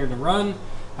ultrasonic cleaner to run,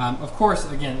 of course,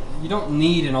 again, you don't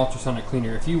need an ultrasonic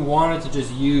cleaner. If you wanted to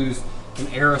just use an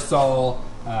aerosol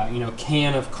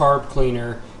can of carb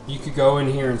cleaner, you could go in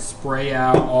here and spray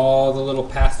out all the little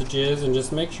passages and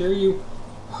just make sure you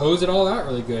hose it all out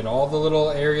really good. All the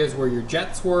little areas where your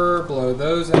jets were, blow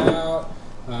those out,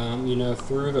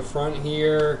 through the front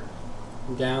here,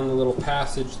 down the little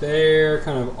passage there,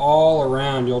 kind of all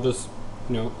around. You'll just,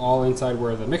 all inside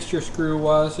where the mixture screw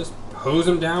was, just hose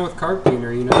them down with carb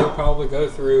cleaner. You'll probably go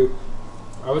through,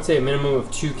 I would say, a minimum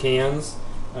of 2 cans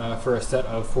for a set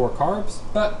of 4 carbs,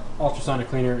 but ultrasonic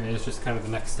cleaner is just kind of the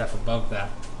next step above that.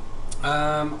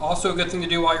 Also, a good thing to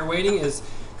do while you're waiting is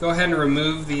go ahead and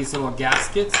remove these little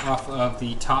gaskets off of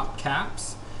the top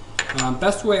caps.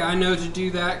 Best way I know to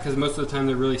do that, because most of the time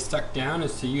they're really stuck down,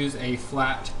 is to use a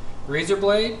flat razor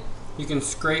blade. You can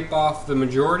scrape off the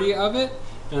majority of it,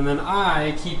 and then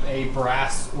I keep a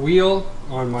brass wheel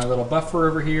on my little buffer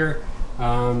over here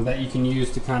that you can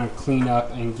use to kind of clean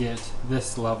up and get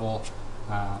this level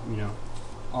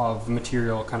of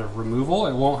material kind of removal.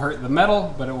 It won't hurt the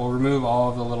metal, but it will remove all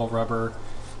of the little rubber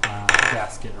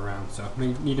gasket around. So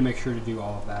you need to make sure to do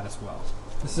all of that as well.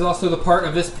 This is also the part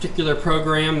of this particular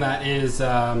program that is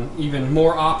even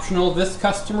more optional. This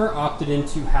customer opted in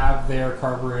to have their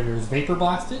carburetors vapor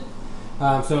blasted.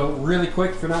 So really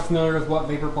quick, if you're not familiar with what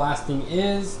vapor blasting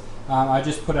is, I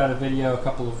just put out a video a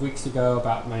couple of weeks ago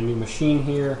about my new machine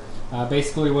here.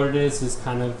 Basically what it is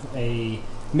kind of a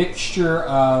mixture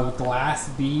of glass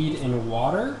bead and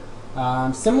water,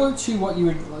 similar to what you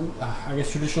would, I guess,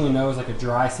 traditionally know as like a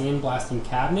dry sandblasting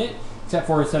cabinet, except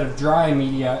for instead of dry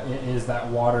media, it is that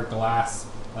water glass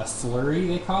slurry,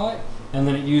 they call it, and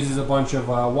then it uses a bunch of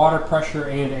water pressure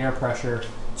and air pressure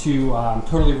to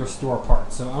totally restore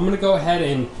parts. So I'm going to go ahead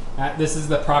and this is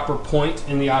the proper point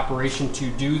in the operation to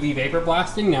do the vapor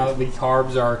blasting now that the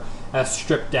carbs are as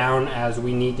stripped down as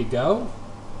we need to go.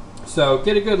 So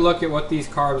get a good look at what these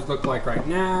carbs look like right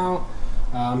now.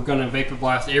 I'm going to vapor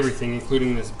blast everything,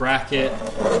 including this bracket,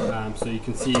 so you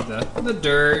can see the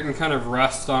dirt and kind of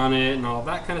rust on it and all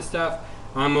that kind of stuff.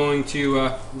 I'm going to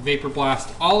vapor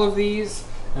blast all of these,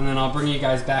 and then I'll bring you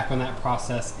guys back when that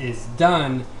process is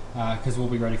done, because we'll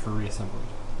be ready for reassembly.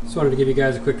 Just wanted to give you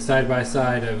guys a quick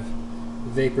side-by-side of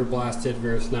vapor blasted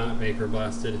versus not vapor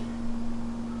blasted.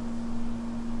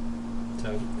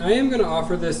 So I am going to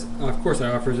offer this, of course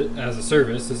I offer it as a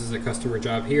service, this is a customer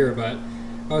job here, but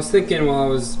I was thinking while I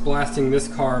was blasting this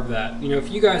carb that,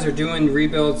 if you guys are doing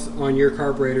rebuilds on your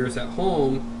carburetors at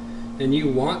home and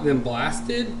you want them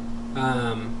blasted,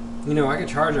 I could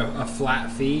charge a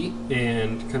flat fee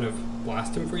and kind of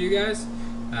blast them for you guys.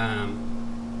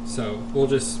 So we'll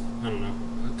just, I don't know,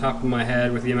 top of my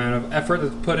head with the amount of effort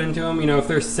that's put into them, if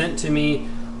they're sent to me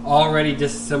already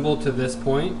disassembled to this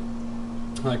point,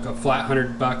 like a flat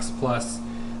 $100 plus,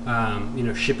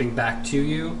 shipping back to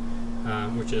you,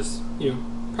 which is,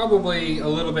 probably a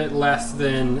little bit less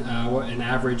than what an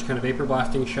average kind of vapor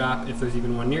blasting shop, if there's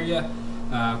even one near you,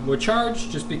 would charge,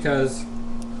 just because,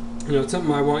 it's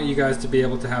something I want you guys to be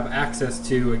able to have access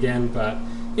to again, but,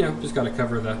 just got to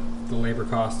cover the labor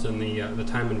cost and the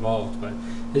time involved. But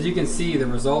as you can see, the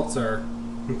results are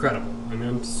incredible. I mean,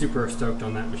 I'm super stoked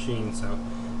on that machine, so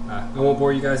I won't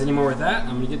bore you guys anymore with that.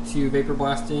 I'm going to get to vapor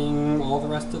blasting all the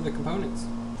rest of the components.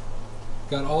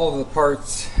 Got all of the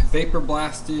parts vapor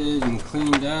blasted and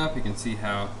cleaned up. You can see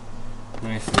how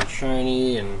nice and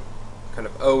shiny and kind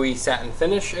of OE satin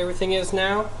finish everything is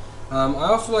now. I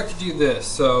also like to do this.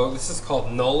 So this is called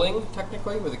nulling,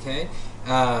 technically, with a K.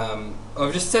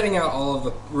 Of just setting out all of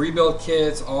the rebuild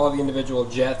kits, all of the individual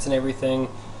jets and everything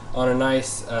on a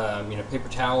nice paper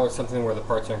towel or something where the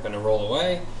parts aren't going to roll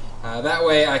away. That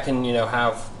way I can,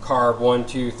 have carb 1,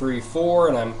 2, 3, 4,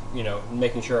 and I'm,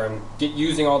 making sure I'm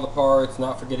using all the parts,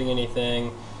 not forgetting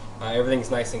anything.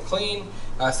 Everything's nice and clean.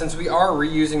 Since we are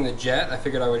reusing the jet, I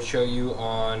figured I would show you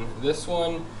on this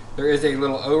one. There is a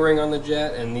little O-ring on the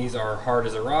jet, and these are hard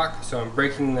as a rock, so I'm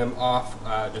breaking them off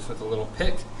just with a little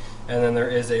pick. And then there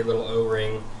is a little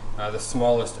O-ring, the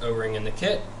smallest O-ring in the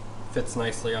kit, fits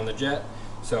nicely on the jet.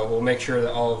 So we'll make sure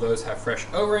that all of those have fresh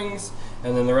O-rings,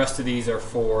 and then the rest of these are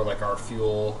for like our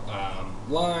fuel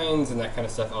lines and that kind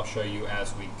of stuff. I'll show you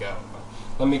as we go.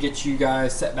 Let me get you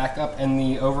guys set back up in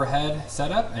the overhead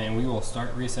setup, and we will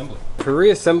start reassembly. For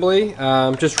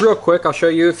reassembly, just real quick, I'll show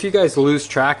you. If you guys lose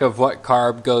track of what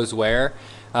carb goes where,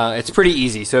 it's pretty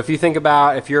easy. So if you think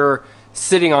about, if you're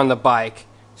sitting on the bike,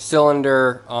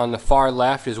 cylinder on the far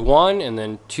left is 1, and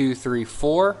then 2, 3,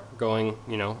 4, going,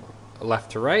 you know,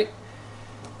 left to right.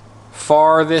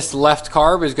 Farthest left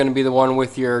carb is going to be the one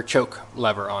with your choke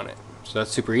lever on it. So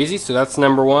that's super easy. So that's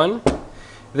number 1.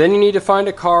 Then you need to find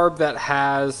a carb that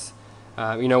has,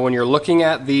 you know, when you're looking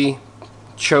at the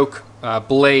choke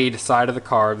blade side of the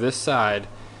carb, this side,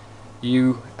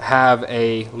 you have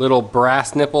a little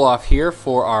brass nipple off here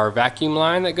for our vacuum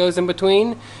line that goes in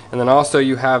between. And then also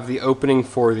you have the opening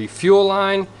for the fuel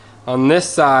line. On this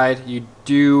side, you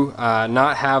do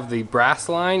not have the brass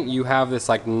line. You have this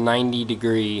like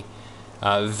 90-degree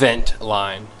vent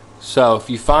line. So if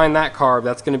you find that carb,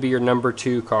 that's going to be your number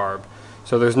 2 carb.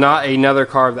 So there's not another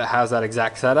carb that has that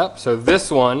exact setup. So this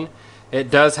one,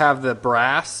 it does have the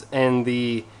brass and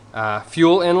the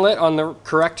fuel inlet on the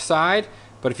correct side.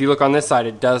 But if you look on this side,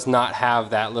 it does not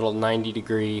have that little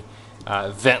 90-degree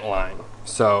vent line.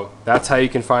 So that's how you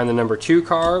can find the number 2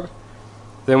 carb.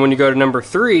 Then when you go to number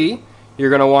 3, you're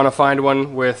going to want to find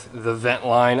one with the vent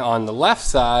line on the left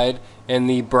side and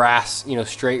the brass, you know,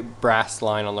 straight brass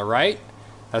line on the right.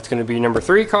 That's going to be number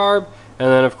 3 carb. And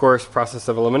then, of course, process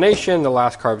of elimination, the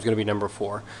last carb is going to be number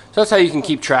 4. So that's how you can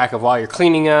keep track of while you're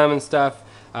cleaning them and stuff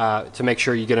to make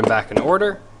sure you get them back in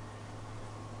order.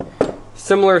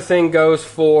 Similar thing goes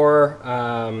for,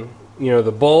 you know,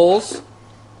 the bowls.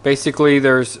 Basically,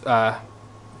 there's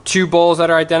 2 bowls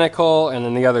that are identical, and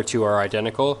then the other 2 are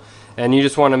identical. And you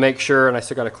just want to make sure, and I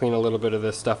still got to clean a little bit of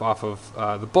this stuff off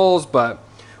of the bowls, but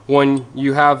when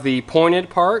you have the pointed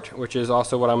part, which is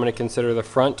also what I'm going to consider the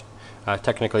front,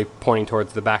 technically pointing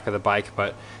towards the back of the bike,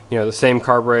 but you know, the same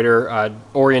carburetor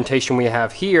orientation we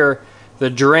have here,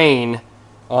 the drain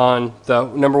on the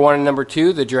number 1 and number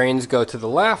 2, the drains go to the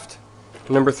left.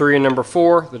 Number 3 and number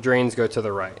 4, the drains go to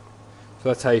the right. So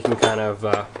that's how you can kind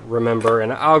of remember,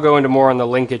 and I'll go into more on the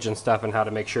linkage and stuff and how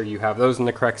to make sure you have those in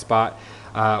the correct spot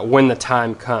when the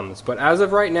time comes. But as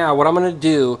of right now, what I'm going to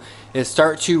do is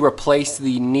start to replace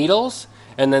the needles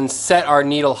and then set our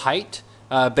needle height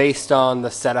based on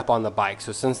the setup on the bike.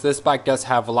 So since this bike does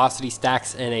have velocity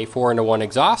stacks and a 4-into-1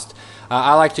 exhaust,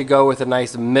 I like to go with a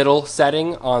nice middle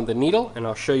setting on the needle, and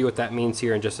I'll show you what that means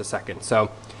here in just a second.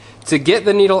 So to get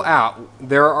the needle out,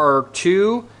 there are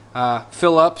 2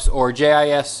 Phillips or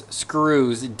JIS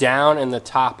screws down in the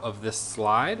top of this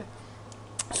slide.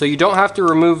 So you don't have to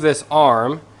remove this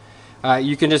arm.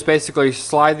 You can just basically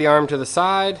slide the arm to the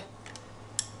side,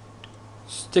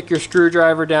 stick your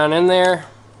screwdriver down in there,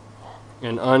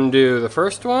 and undo the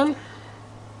first one.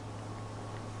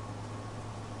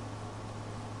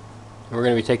 We're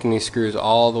going to be taking these screws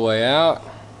all the way out.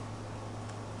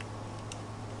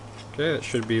 Okay, it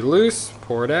should be loose.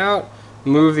 Pour it out.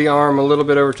 Move the arm a little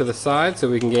bit over to the side so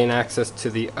we can gain access to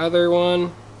the other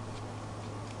one.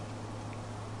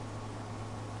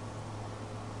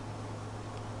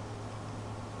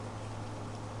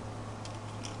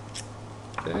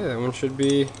 Okay, that one should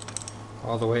be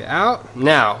all the way out.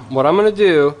 Now, what I'm going to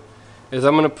do is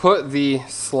I'm going to put the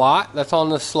slot that's on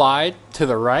the slide to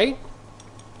the right,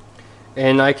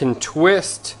 and I can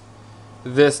twist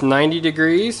this 90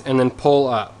 degrees and then pull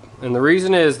up. And the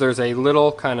reason is there's a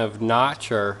little kind of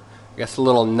notch, or I guess a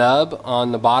little nub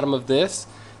on the bottom of this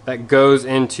that goes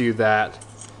into that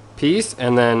piece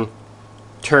and then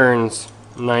turns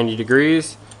 90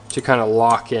 degrees to kind of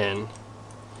lock in.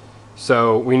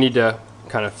 So we need to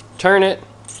kind of turn it,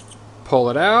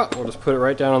 pull it out. We'll just put it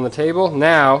right down on the table.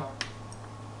 Now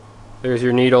there's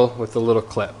your needle with the little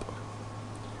clip.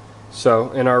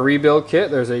 So in our rebuild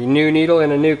kit, there's a new needle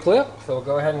and a new clip. So we'll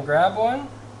go ahead and grab one.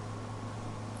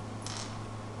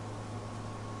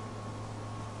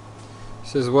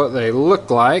 This is what they look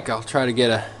like. I'll try to get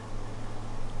a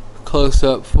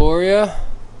close-up for you.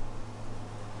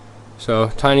 So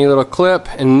tiny little clip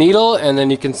and needle, and then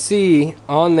you can see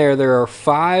on there are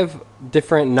 5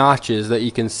 different notches that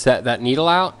you can set that needle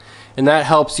out, and that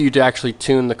helps you to actually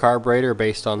tune the carburetor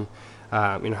based on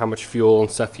you know, how much fuel and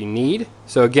stuff you need.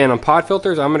 So again, on pod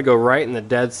filters, I'm going to go right in the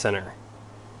dead center.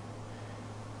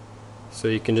 So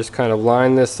you can just kind of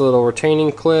line this little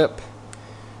retaining clip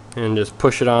and just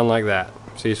push it on like that.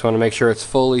 So you just want to make sure it's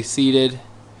fully seated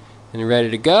and ready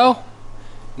to go.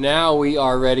 Now we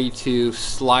are ready to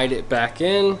slide it back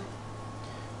in,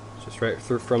 just right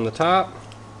through from the top,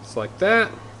 just like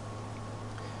that.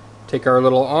 Take our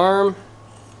little arm,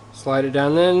 slide it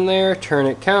down in there, turn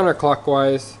it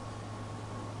counterclockwise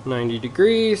 90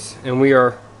 degrees, and we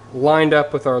are lined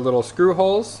up with our little screw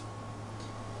holes.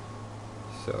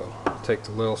 So take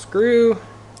the little screw,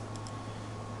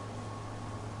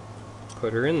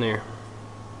 put her in there.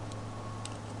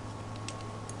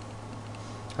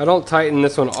 I don't tighten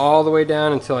this one all the way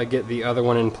down until I get the other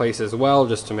one in place as well,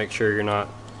 just to make sure you're not,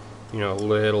 you know, a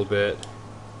little bit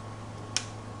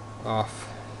off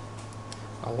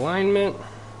alignment.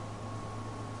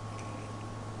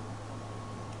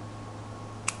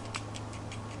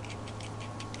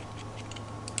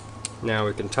 Now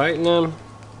we can tighten them,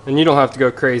 and you don't have to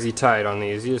go crazy tight on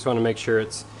these. You just want to make sure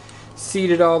it's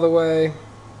seated all the way.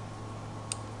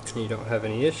 You don't have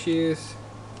any issues.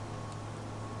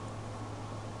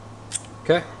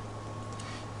 Okay,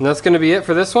 and that's going to be it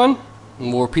for this one.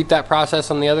 And we'll repeat that process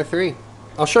on the other three.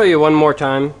 I'll show you one more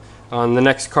time on the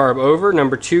next carb over,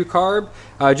 number 2 carb,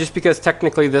 just because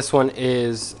technically this one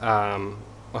is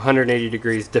 180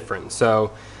 degrees different.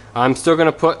 So I'm still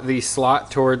going to put the slot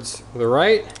towards the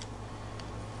right,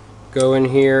 go in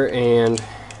here and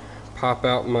pop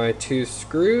out my 2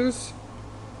 screws.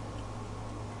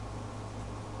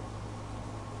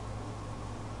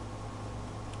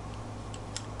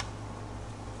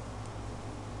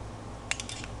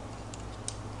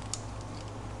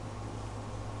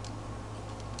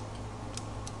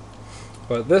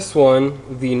 But this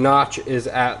one, the notch is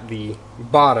at the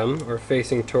bottom, or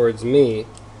facing towards me,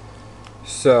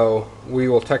 so we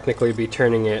will technically be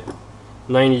turning it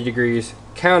 90 degrees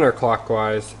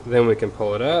counterclockwise. Then we can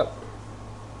pull it up,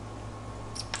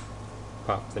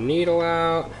 pop the needle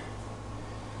out,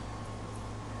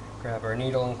 grab our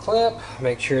needle and clip,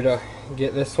 make sure to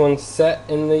get this one set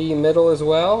in the middle as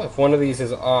well. If one of these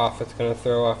is off, it's going to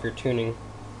throw off your tuning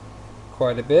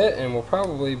quite a bit, and will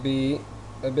probably be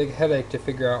a big headache to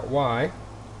figure out why.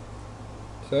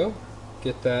 So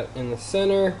get that in the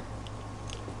center,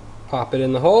 pop it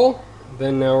in the hole.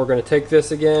 Then now we're going to take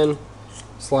this again,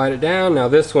 slide it down. Now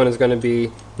this one is going to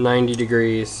be 90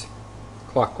 degrees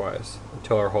clockwise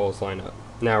until our holes line up.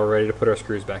 Now we're ready to put our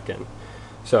screws back in.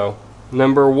 So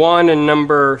number 1 and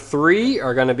number 3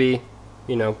 are going to be,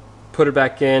 you know, put it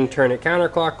back in, turn it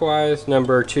counterclockwise.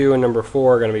 Number 2 and number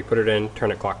 4 are going to be put it in, turn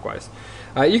it clockwise.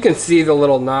 You can see the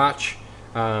little notch.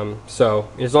 So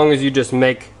as long as you just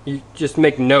make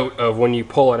note of when you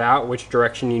pull it out, which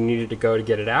direction you need it to go to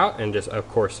get it out, and just of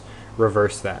course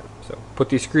reverse that. So put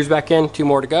these screws back in, 2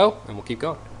 more to go, and we'll keep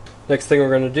going. Next thing we're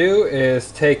going to do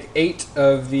is take 8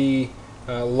 of the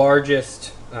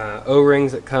largest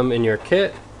O-rings that come in your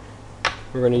kit.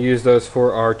 We're going to use those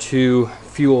for our 2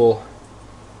 fuel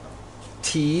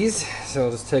tees. So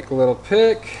I'll just take a little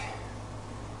pick,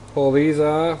 pull these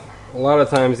off. A lot of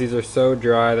times these are so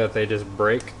dry that they just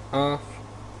break off.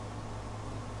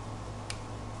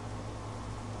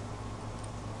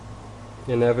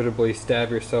 Inevitably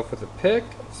stab yourself with a pick.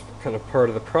 It's kind of part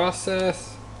of the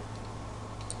process.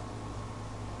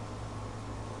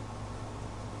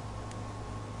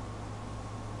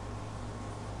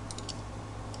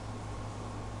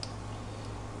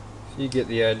 So you get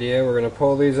the idea. We're going to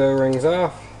pull these O-rings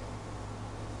off,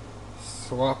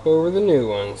 swap over the new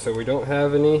one so we don't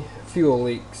have any fuel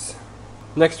leaks.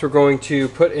 Next we're going to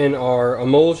put in our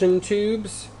emulsion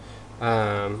tubes,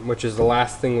 which is the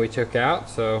last thing we took out.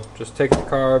 So just take the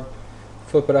carb,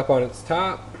 flip it up on its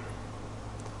top.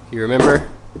 You remember,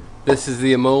 this is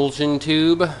the emulsion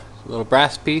tube, a little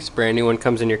brass piece, brand new one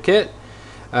comes in your kit.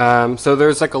 So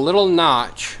there's like a little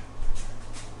notch.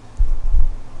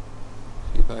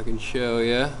 See if I can show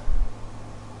you.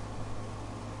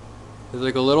 There's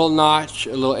like a little notch, a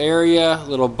little area, a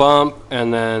little bump,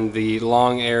 and then the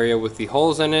long area with the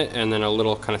holes in it, and then a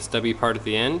little kind of stubby part at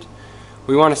the end.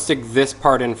 We want to stick this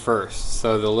part in first,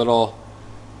 so the little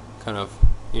kind of,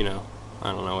 you know,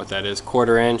 I don't know what that is,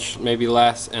 1/4 inch, maybe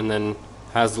less, and then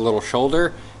has the little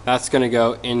shoulder. That's going to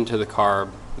go into the carb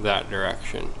that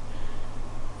direction.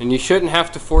 And you shouldn't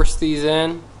have to force these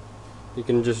in. You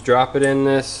can just drop it in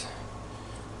this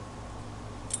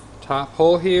top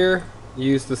hole here.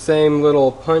 Use the same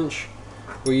little punch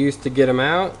we used to get them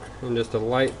out, and just a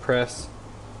light press,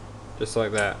 just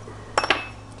like that.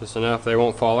 Just enough they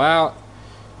won't fall out.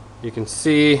 You can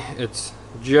see it's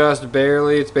just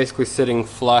barely, it's basically sitting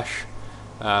flush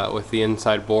with the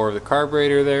inside bore of the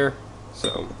carburetor there.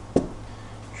 So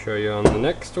show you on the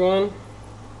next one.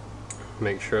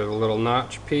 Make sure the little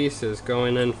notch piece is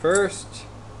going in first.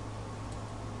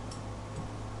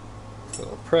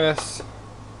 Little press.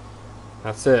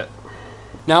 That's it.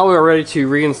 Now we're ready to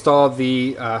reinstall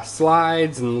the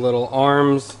slides and little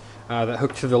arms that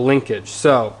hook to the linkage.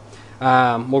 So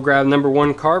we'll grab number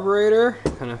 1 carburetor,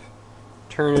 kind of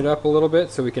turn it up a little bit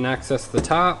so we can access the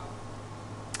top.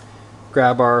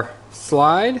 Grab our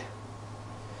slide,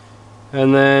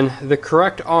 and then the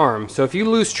correct arm. So if you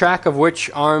lose track of which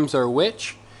arms are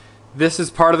which, this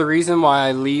is part of the reason why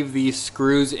I leave these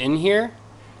screws in here,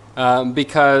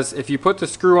 because if you put the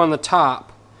screw on the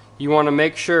top, you want to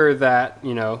make sure that,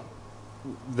 you know,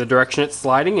 the direction it's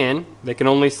sliding in, they can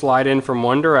only slide in from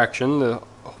one direction.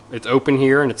 It's open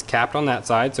here and it's capped on that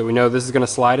side, so we know this is going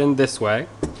to slide in this way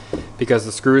because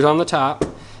the screw's on the top,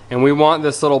 and we want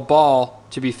this little ball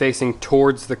to be facing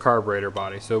towards the carburetor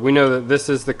body. So we know that this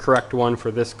is the correct one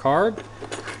for this carb.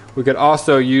 We could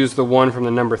also use the one from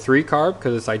the number 3 carb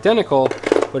because it's identical,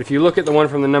 but if you look at the one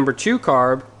from the number 2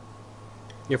 carb,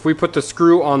 if we put the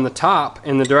screw on the top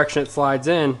in the direction it slides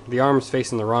in, the arm's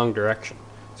facing the wrong direction.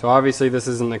 So obviously this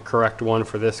isn't the correct one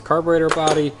for this carburetor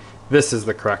body. This is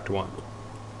the correct one.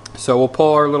 So we'll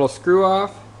pull our little screw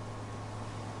off.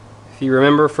 If you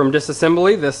remember from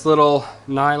disassembly, this little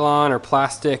nylon or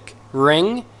plastic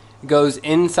ring goes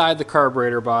inside the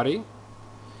carburetor body,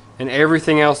 and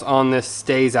everything else on this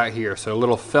stays out here. So a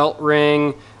little felt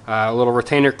ring, a little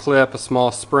retainer clip, a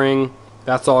small spring,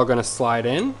 that's all going to slide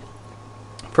in.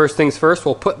 First things first,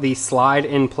 we'll put the slide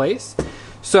in place.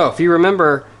 So if you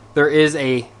remember, there is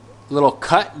a little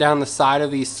cut down the side of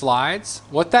these slides.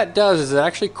 What that does is it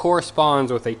actually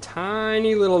corresponds with a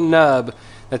tiny little nub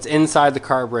that's inside the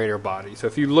carburetor body. So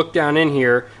if you look down in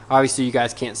here, obviously you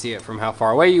guys can't see it from how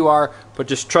far away you are, but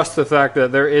just trust the fact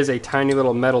that there is a tiny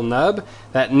little metal nub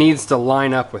that needs to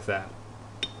line up with that.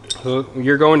 So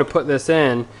you're going to put this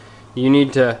in, you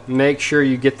need to make sure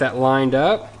you get that lined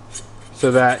up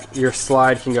so that your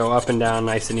slide can go up and down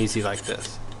nice and easy like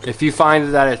this. If you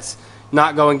find that it's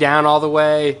not going down all the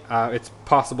way, it's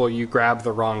possible you grab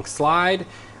the wrong slide,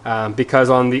 because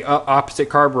on the opposite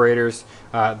carburetors,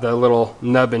 the little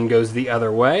nubbin goes the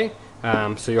other way.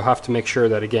 So you'll have to make sure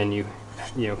that, again, you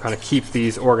kind of keep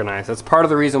these organized. That's part of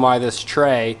the reason why this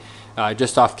tray,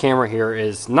 just off camera here,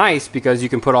 is nice, because you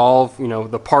can put all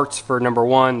of, the parts for number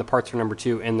 1, the parts for number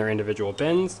 2 in their individual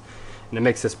bins, and it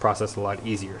makes this process a lot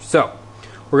easier. So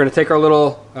we're going to take our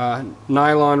little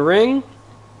nylon ring,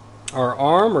 our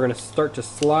arm, we're going to start to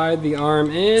slide the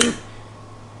arm in,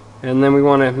 and then we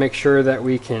want to make sure that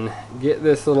we can get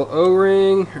this little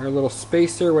O-ring or little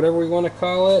spacer, whatever we want to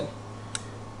call it,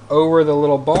 over the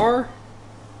little bar.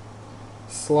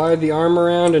 Slide the arm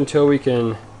around until we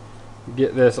can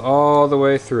get this all the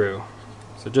way through.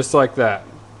 So just like that.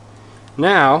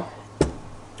 Now,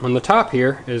 on the top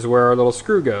here is where our little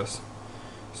screw goes.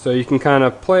 So you can kind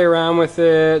of play around with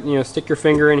it, stick your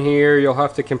finger in here. You'll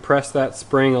have to compress that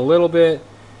spring a little bit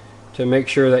to make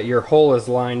sure that your hole is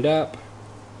lined up.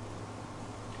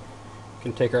 You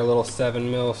can take our little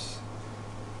 7mm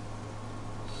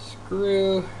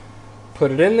screw,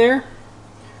 put it in there.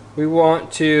 We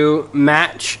want to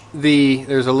match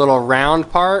there's a little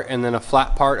round part and then a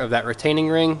flat part of that retaining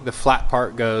ring. The flat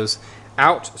part goes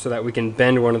out so that we can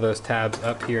bend one of those tabs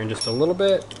up here in just a little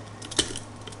bit.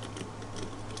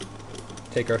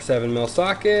 Take our 7mm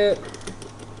socket,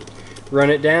 run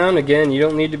it down. Again, you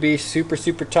don't need to be super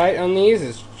tight on these.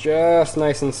 It's just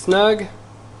nice and snug.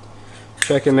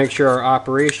 Check and make sure our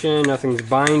operation, nothing's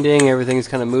binding, everything's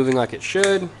kind of moving like it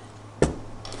should.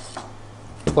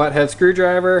 Flathead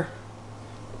screwdriver,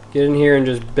 get in here and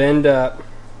just bend up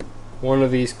one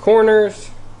of these corners,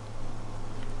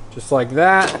 just like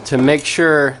that, to make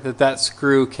sure that that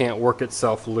screw can't work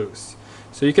itself loose.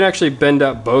 So you can actually bend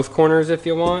up both corners if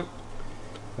you want.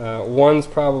 One's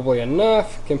probably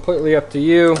enough, completely up to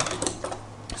you.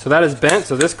 So that is bent,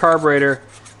 so this carburetor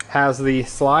has the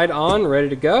slide on, ready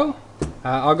to go.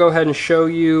 I'll go ahead and show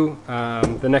you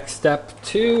the next step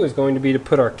 2 is going to be to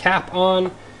put our cap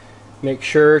on. Make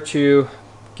sure to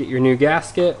get your new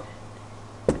gasket.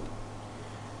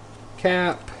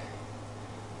 Cap.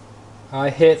 I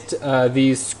hit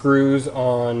these screws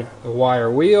on the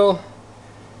wire wheel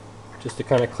just to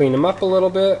kind of clean them up a little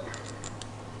bit.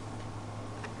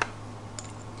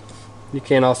 You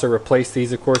can also replace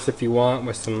these, of course, if you want,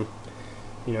 with some,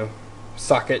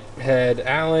 socket head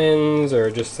Allens, or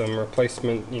just some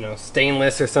replacement,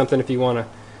 stainless or something if you want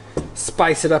to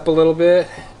spice it up a little bit.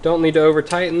 Don't need to over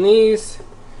tighten these.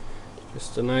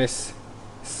 Just a nice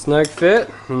snug fit,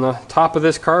 and the top of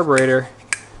this carburetor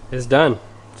is done.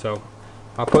 So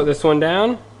I'll put this one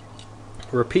down,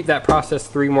 repeat that process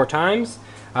 3 more times.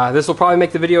 This will probably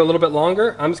make the video a little bit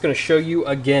longer. I'm just going to show you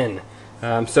again.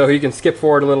 So you can skip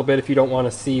forward a little bit if you don't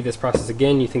want to see this process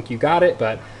again, you think you got it,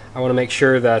 but I want to make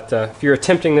sure that if you're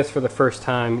attempting this for the first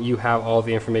time, you have all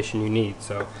the information you need.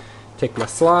 So take my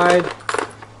slide,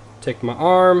 take my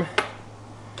arm,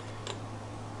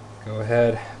 go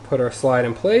ahead, put our slide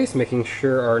in place, making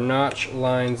sure our notch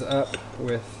lines up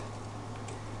with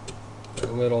the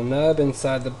little nub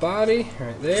inside the body,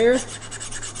 right there.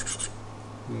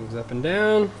 Moves up and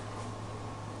down.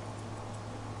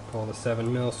 Pull the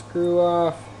 7mm screw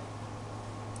off.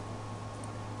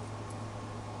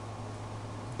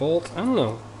 Bolt, I don't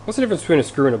know. What's the difference between a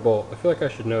screw and a bolt? I feel like I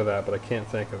should know that, but I can't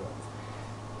think of it.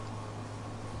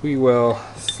 We will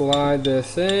slide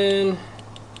this in.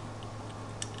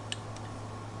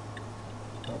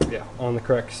 Oh, yeah, on the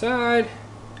correct side.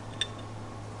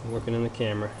 I'm looking in the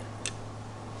camera.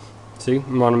 See,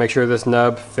 we want to make sure this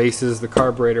nub faces the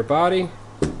carburetor body.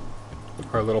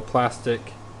 Our little plastic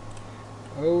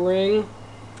O-ring.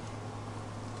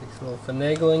 Takes a little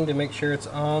finagling to make sure it's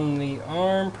on the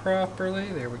arm properly.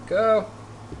 There we go.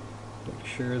 Make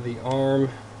sure the arm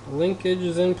linkage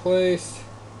is in place.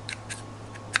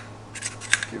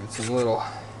 Give it some little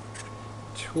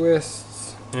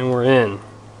twists, and we're in.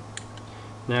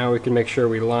 Now we can make sure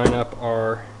we line up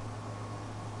our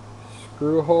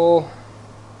screw hole.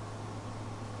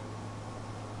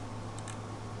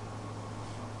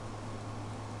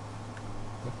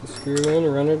 Put the screw in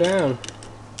and run her down.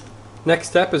 Next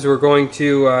step is we're going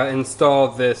to install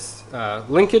this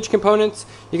linkage components.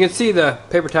 You can see the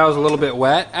paper towel is a little bit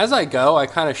wet. As I go, I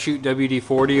kind of shoot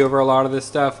WD-40 over a lot of this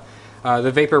stuff.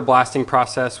 The vapor blasting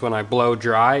process, when I blow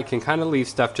dry, it can kind of leave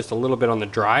stuff just a little bit on the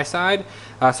dry side.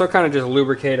 So I kind of just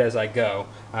lubricate as I go.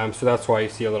 So that's why you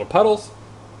see a little puddles.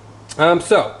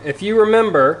 So if you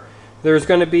remember, there's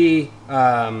going to be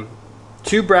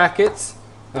 2 brackets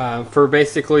for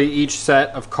basically each set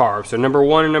of carbs. So number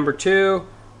 1 and number 2,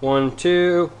 1,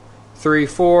 2, 3,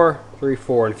 4, 3,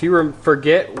 4. And if you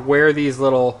forget where these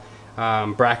little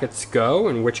brackets go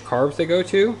and which carbs they go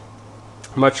to,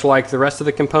 much like the rest of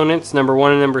the components, number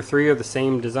 1 and number 3 are the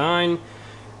same design.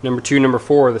 Number 2, number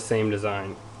 4 are the same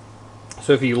design.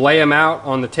 So if you lay them out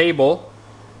on the table,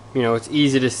 you know, it's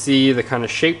easy to see the kind of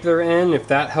shape they're in, if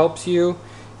that helps you.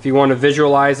 If you want to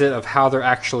visualize it of how they're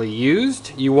actually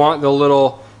used, you want the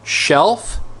little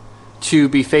shelf to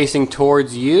be facing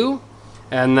towards you,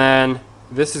 and then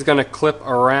this is going to clip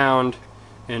around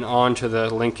and onto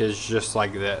the linkage just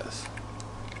like this.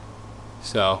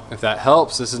 So if that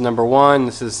helps, this is number 1,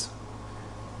 this is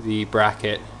the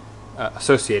bracket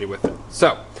associated with it.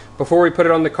 So before we put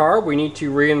it on the carb, we need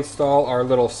to reinstall our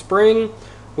little spring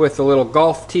with the little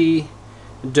golf tee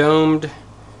domed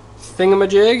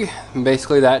thingamajig. And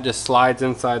basically that just slides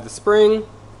inside the spring,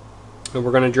 and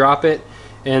we're going to drop it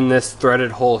in this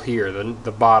threaded hole here,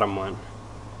 the bottom one.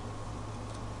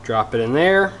 Drop it in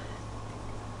there,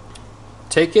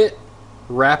 take it,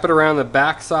 wrap it around the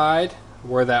back side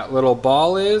where that little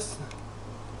ball is,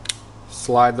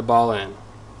 slide the ball in. And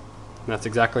that's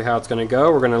exactly how it's going to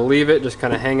go. We're going to leave it just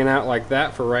kind of hanging out like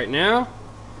that for right now.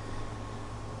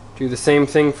 Do the same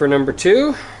thing for number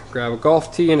 2. Grab a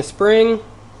golf tee and a spring,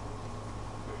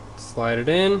 slide it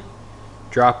in,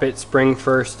 drop it spring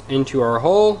first into our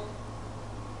hole,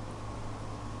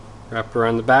 wrap it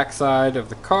around the back side of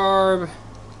the carb,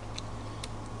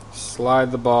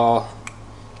 slide the ball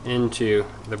into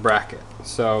the bracket.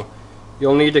 So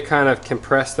you'll need to kind of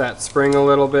compress that spring a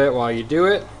little bit while you do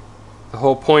it. The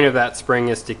whole point of that spring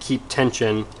is to keep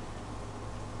tension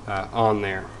on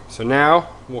there. So now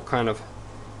we'll kind of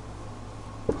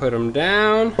put them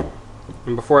down.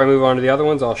 And before I move on to the other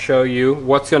ones, I'll show you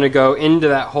what's going to go into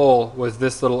that hole was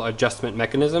this little adjustment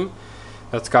mechanism.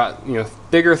 That's got, you know,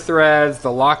 bigger threads,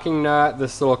 the locking nut,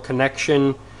 this little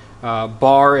connection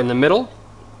bar in the middle.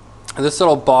 And this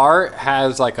little bar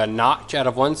has like a notch out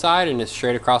of one side and is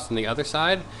straight across on the other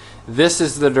side. This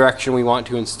is the direction we want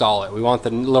to install it. We want the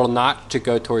little notch to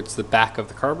go towards the back of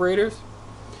the carburetors.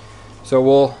 So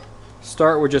we'll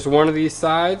start with just one of these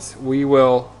sides. We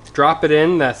will drop it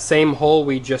in that same hole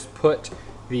we just put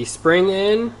the spring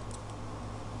in.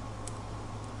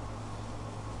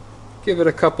 Give it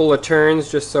a couple of turns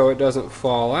just so it doesn't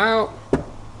fall out.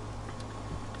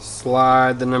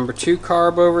 Slide the number 2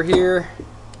 carb over here.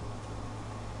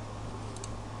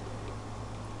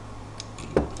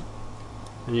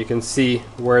 And you can see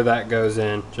where that goes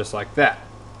in just like that.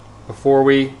 Before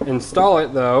we install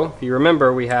it though, if you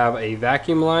remember, we have a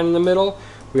vacuum line in the middle.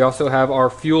 We also have our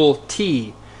fuel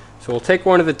tee. So we'll take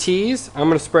one of the tees. I'm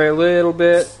going to spray a little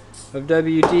bit of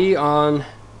WD on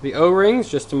the O-rings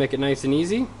just to make it nice and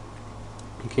easy.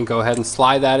 You can go ahead and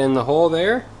slide that in the hole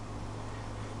there,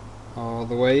 all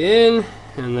the way in,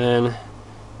 and then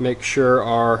make sure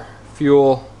our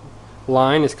fuel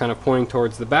line is kind of pointing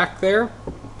towards the back there.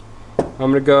 I'm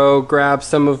going to go grab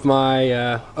some of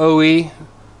my OE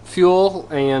fuel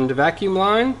and vacuum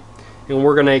line, and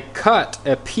we're going to cut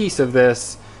a piece of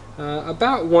this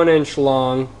about 1 inch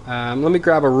long. Let me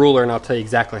grab a ruler and I'll tell you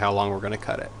exactly how long we're going to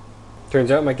cut it. Turns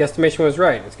out my guesstimation was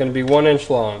right. It's going to be 1 inch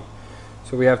long.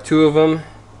 So we have 2 of them.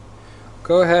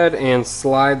 Go ahead and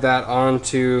slide that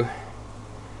onto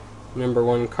number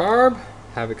 1 carb.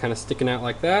 Have it kind of sticking out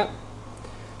like that.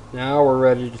 Now we're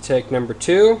ready to take number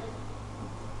 2.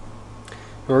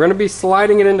 And we're going to be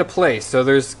sliding it into place. So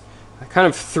there's kind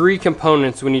of 3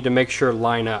 components we need to make sure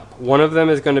line up. One of them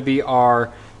is going to be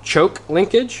our choke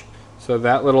linkage. So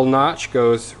that little notch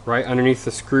goes right underneath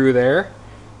the screw there.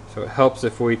 So it helps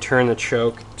if we turn the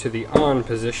choke to the on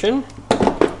position,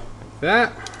 like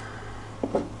that.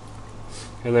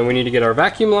 And then we need to get our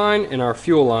vacuum line and our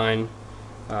fuel line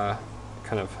kind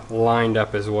of lined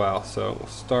up as well. So we'll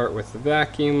start with the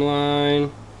vacuum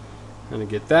line. Gonna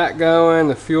get that going,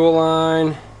 the fuel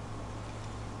line.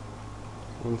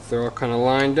 Once they're all kind of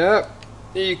lined up,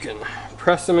 you can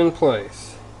press them in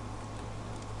place.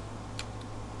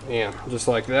 Yeah, just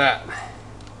like that.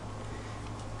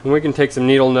 And we can take some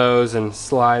needle nose and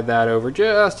slide that over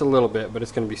just a little bit, but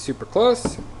it's going to be super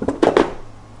close.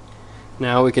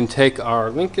 Now we can take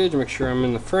our linkage, make sure I'm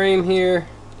in the frame here,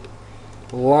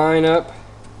 line up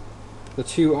the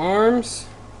 2 arms,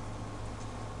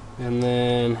 and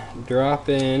then drop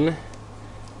in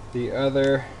the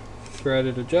other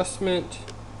threaded adjustment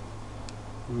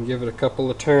and give it a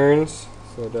couple of turns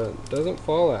so that it doesn't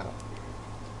fall out.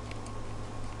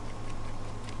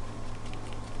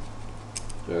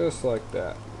 Just like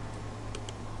that.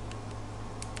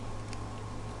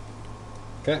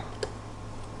 Okay.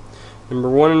 Number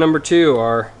 1 and number 2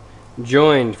 are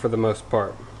joined for the most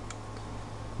part.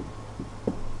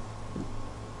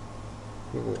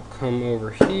 We'll come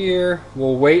over here.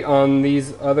 We'll wait on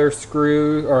these other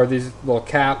screws, or these little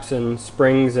caps and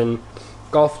springs and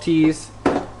golf tees,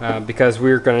 because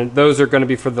those are going to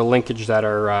be for the linkage that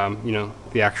are, you know,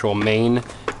 the actual main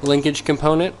linkage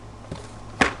component.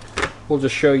 We'll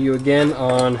just show you again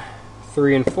on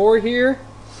 3 and 4 here.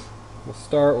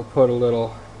 We'll put a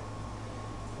little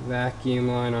vacuum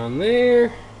line on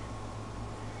there.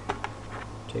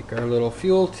 Take our little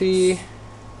fuel tee,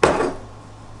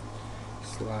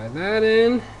 slide that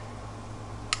in.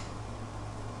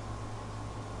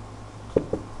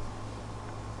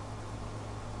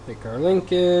 Take our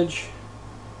linkage,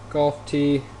 golf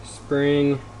tee,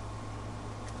 spring,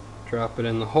 drop it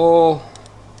in the hole.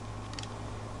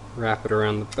 Wrap it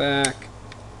around the back,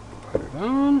 put it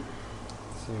on.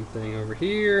 Same thing over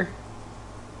here.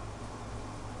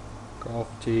 Golf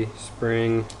tee,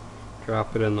 spring,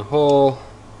 drop it in the hole,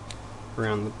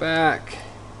 around the back.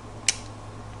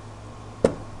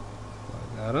 Slide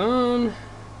that on. Make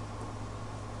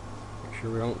sure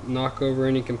we don't knock over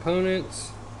any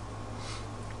components.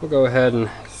 We'll go ahead and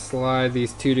slide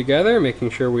these 2 together,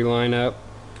 making sure we line up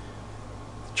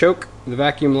the choke, the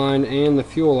vacuum line, and the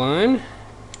fuel line.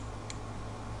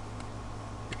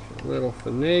 A little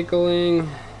finagling,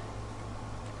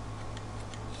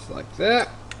 just like that.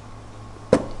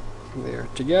 They are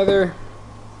together.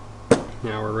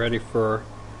 Now we're ready for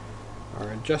our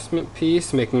adjustment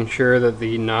piece, making sure that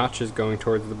the notch is going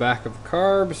towards the back of the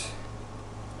carbs.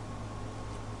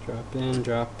 Drop in,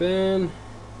 drop in.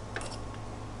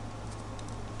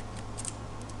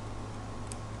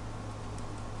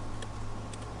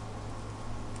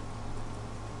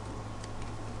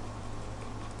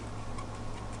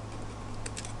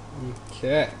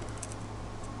 Okay.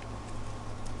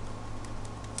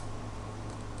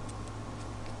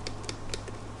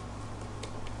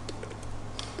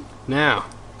 Now,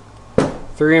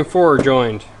 3 and 4 are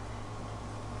joined.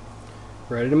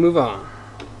 Ready to move on.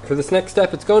 For this next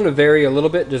step, it's going to vary a little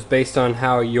bit just based on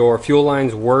how your fuel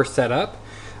lines were set up.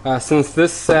 Since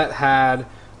this set had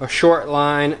a short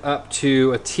line up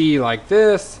to a T like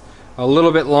this, a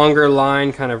little bit longer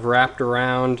line kind of wrapped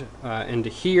around into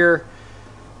here,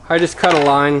 I just cut a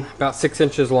line about 6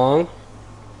 inches long.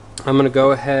 I'm going to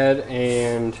go ahead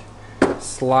and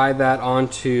slide that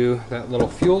onto that little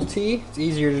fuel tee. It's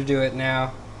easier to do it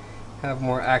now, have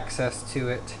more access to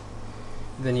it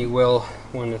than you will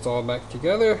when it's all back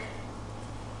together.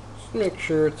 Just make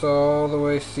sure it's all the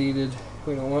way seated.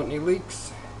 We don't want any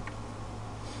leaks.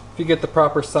 If you get the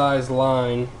proper size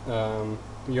line,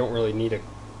 you don't really need a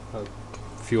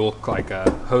fuel, like a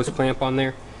hose clamp on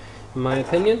there, in my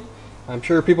opinion. I'm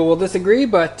sure people will disagree,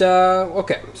 but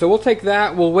okay. So we'll take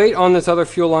that. We'll wait on this other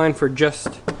fuel line for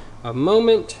just a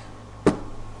moment.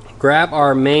 Grab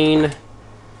our main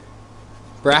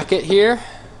bracket here.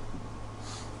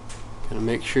 Gonna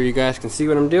make sure you guys can see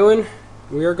what I'm doing.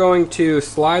 we are going to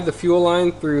slide the fuel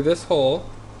line through this hole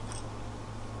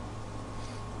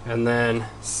and then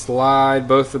slide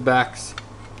both the backs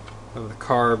of the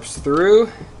carbs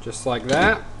through, just like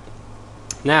that.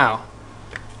 Now,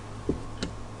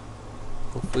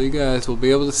 hopefully you guys will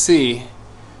be able to see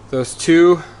those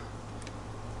two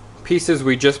pieces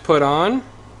we just put on.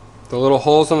 The little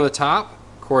holes on the top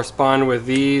correspond with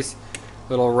these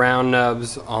little round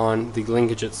nubs on the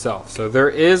linkage itself. So there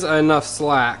is enough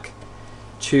slack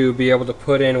to be able to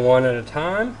put in one at a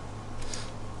time.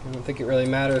 I don't think it really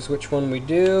matters which one we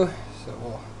do, so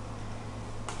we'll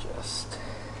just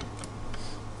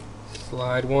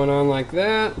slide one on like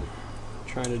that. I'm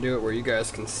trying to do it where you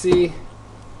guys can see.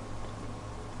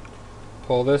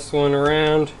 Pull this one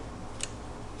around,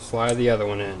 slide the other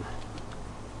one in.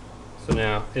 So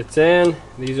now it's in,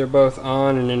 these are both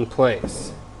on and in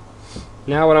place.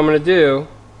 Now what I'm going to do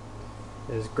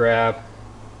is grab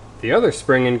the other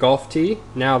spring and golf tee.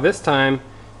 Now this time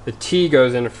the tee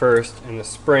goes in first and the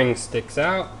spring sticks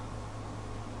out.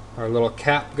 Our little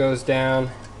cap goes down,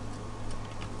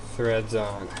 threads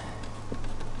on.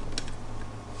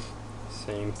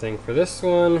 Same thing for this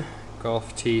one.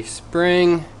 Golf tee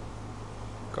spring,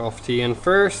 golf tee in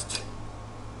first,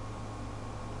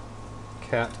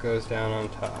 cap goes down on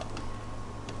top.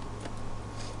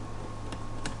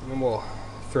 And we'll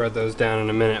thread those down in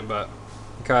a minute, but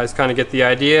you guys kind of get the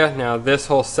idea. Now this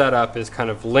whole setup is kind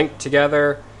of linked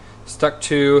together, stuck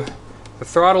to the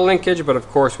throttle linkage, but of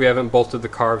course we haven't bolted the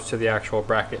carbs to the actual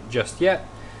bracket just yet.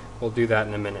 We'll do that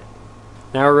in a minute.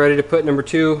 Now we're ready to put number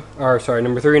 3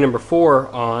 and number 4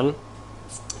 on.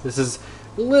 This is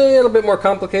a little bit more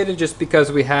complicated just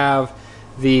because we have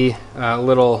the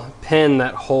little pin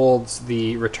that holds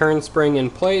the return spring in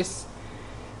place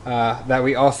that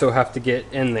we also have to get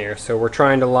in there. So we're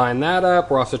trying to line that up.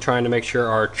 We're also trying to make sure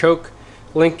our choke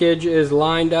linkage is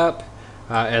lined up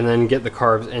and then get the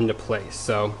carbs into place.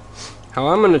 So how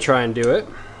I'm going to try and do it,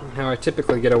 how I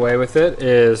typically get away with it,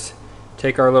 is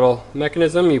take our little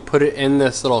mechanism, you put it in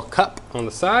this little cup on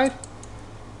the side.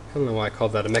 I don't know why I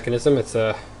called that a mechanism. It's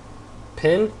a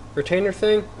pin retainer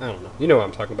thing. I don't know. You know what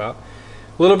I'm talking about.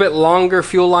 A little bit longer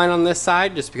fuel line on this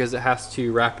side just because it has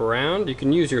to wrap around. You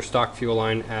can use your stock fuel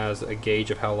line as a gauge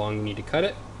of how long you need to cut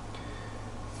it.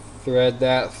 Thread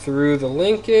that through the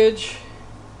linkage.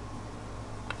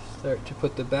 Start to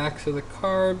put the backs of the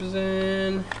carbs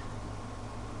in.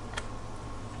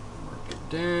 Work it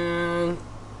down.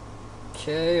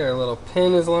 Okay, our little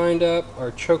pin is lined up.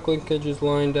 Our choke linkage is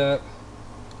lined up.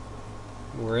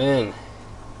 We're in.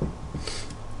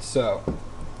 So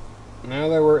now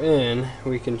that we're in,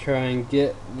 we can try and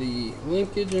get the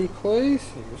linkage in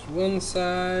place. Here's one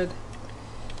side.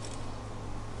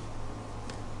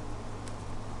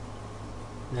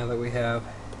 Now that we have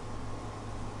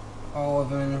all of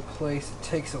them in place, it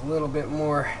takes a little bit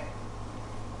more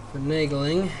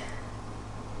finagling.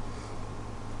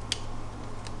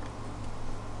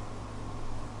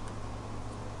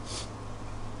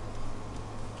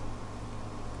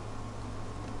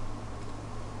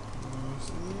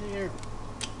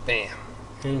 Bam,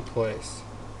 in place.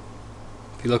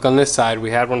 If you look on this side, we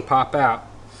had one pop out,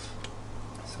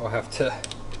 so I'll have to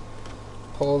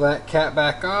pull that cap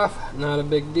back off. Not a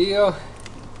big deal.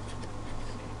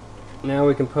 Now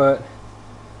we can put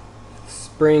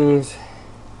springs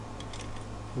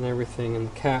and everything in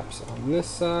the caps on this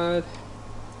side.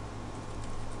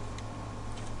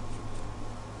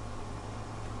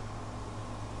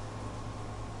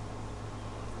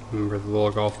 Remember, the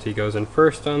little golf tee goes in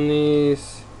first on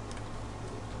these.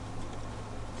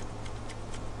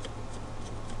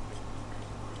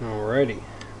 Alrighty,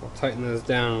 we'll tighten those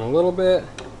down a little bit,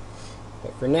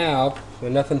 but for now,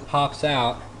 when nothing pops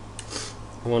out,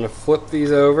 I want to flip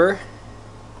these over,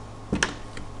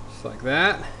 just like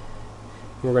that. And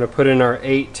we're going to put in our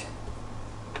 8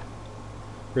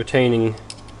 retaining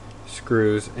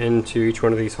screws into each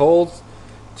one of these holes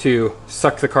to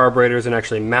suck the carburetors and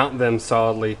actually mount them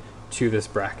solidly to this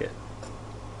bracket.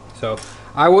 So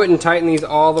I wouldn't tighten these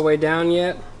all the way down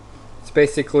yet. It's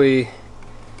basically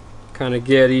kind of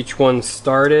get each one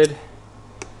started,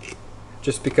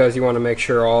 just because you want to make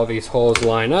sure all these holes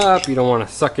line up. You don't want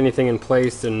to suck anything in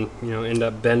place and, you know, end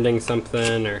up bending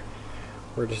something. Or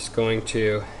we're just going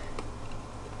to,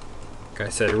 like I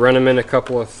said, run them in a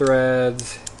couple of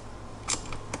threads.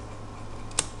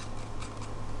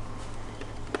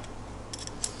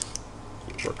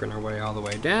 Working our way all the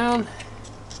way down.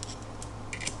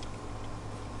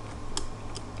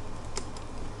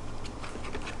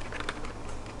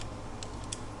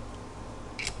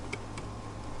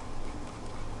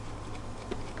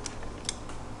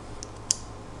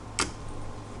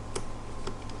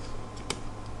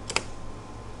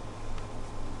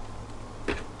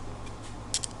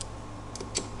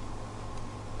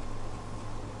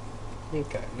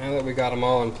 Okay, now that we got them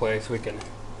all in place, we can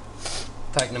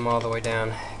tighten them all the way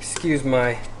down. Excuse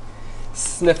my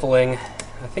sniffling.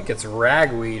 I think it's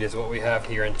ragweed is what we have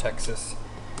here in Texas.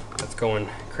 That's going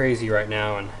crazy right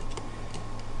now and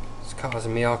it's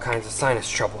causing me all kinds of sinus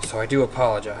trouble, so I do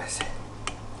apologize.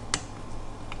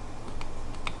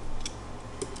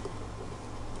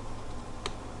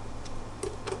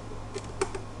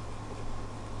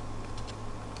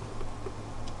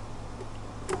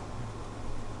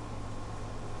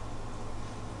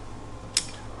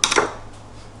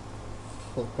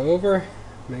 Flip over,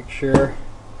 make sure.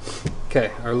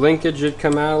 Okay, our linkage did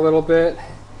come out a little bit.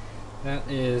 That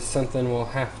is something we'll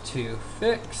have to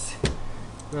fix.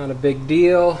 Not a big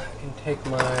deal. I can take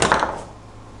my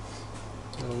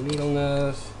little needle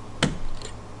nose,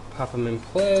 pop them in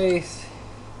place,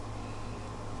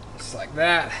 just like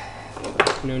that.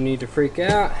 No need to freak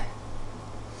out.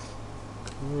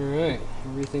 Alright,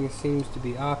 everything seems to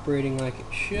be operating like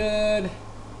it should.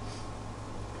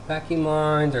 Vacuum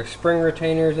lines, our spring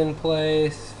retainers in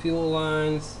place, fuel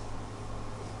lines,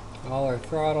 all our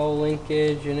throttle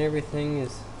linkage and everything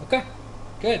is okay.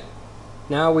 Good.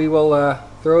 Now we will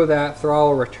throw that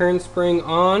throttle return spring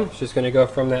on. It's just going to go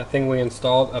from that thing we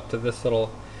installed up to this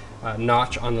little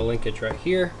notch on the linkage right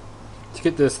here. To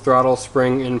get this throttle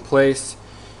spring in place,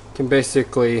 you can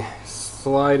basically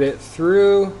slide it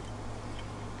through,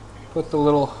 put the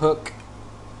little hook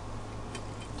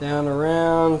down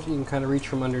around. You can kind of reach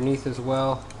from underneath as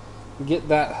well. Get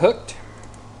that hooked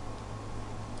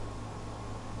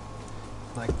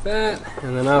like that,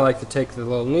 and then I like to take the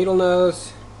little needle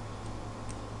nose,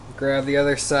 grab the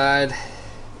other side,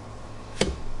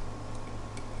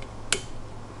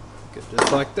 get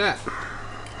just like that.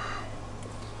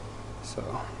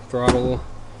 So throttle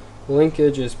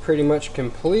linkage is pretty much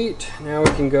complete. Now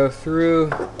we can go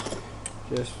through,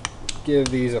 just give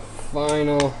these a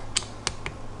final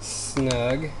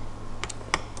snug.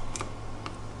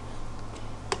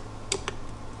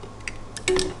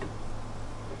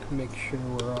 Make sure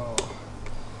we're all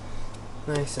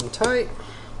nice and tight.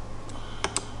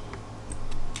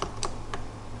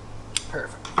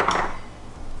 Perfect.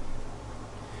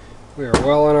 We are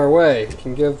well on our way. We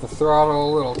can give the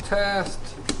throttle a little test.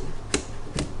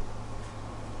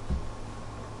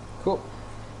 Cool.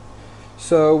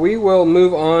 So we will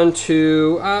move on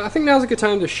to, I think now's a good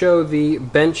time to show the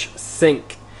bench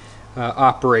sink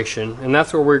operation. And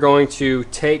that's where we're going to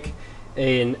take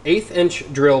an 1/8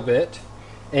 inch drill bit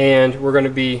and we're going to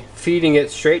be feeding it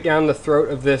straight down the throat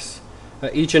of this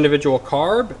each individual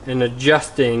carb and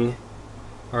adjusting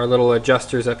our little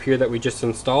adjusters up here that we just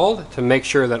installed to make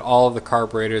sure that all of the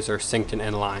carburetors are synced and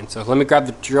in line. So let me grab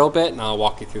the drill bit and I'll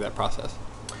walk you through that process.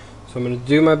 So I'm going to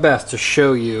do my best to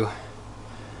show you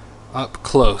up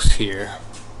close here.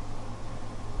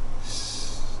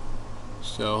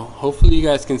 So hopefully you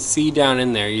guys can see down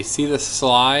in there. You see the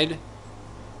slide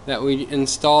that we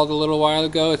installed a little while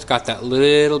ago? It's got that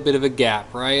little bit of a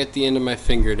gap right at the end of my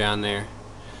finger down there.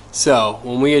 So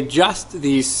when we adjust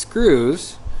these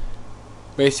screws,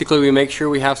 basically we make sure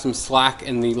we have some slack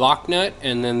in the lock nut,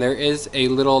 and then there is a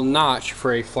little notch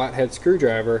for a flathead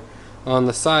screwdriver on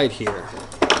the side here.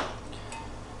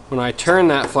 When I turn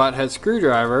that flathead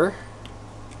screwdriver,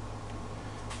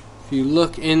 if you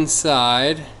look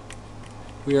inside,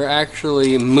 we are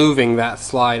actually moving that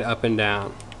slide up and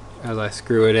down as I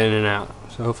screw it in and out.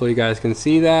 So hopefully you guys can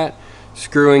see that.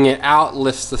 Screwing it out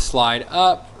lifts the slide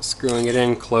up, screwing it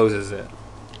in closes it.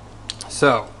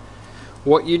 So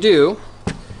what you do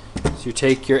is you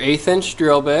take your 1/8 inch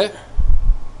drill bit,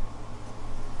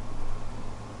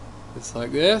 just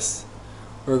like this.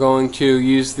 We're going to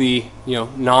use the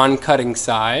non-cutting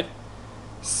side,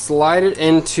 slide it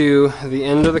into the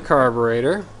end of the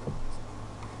carburetor,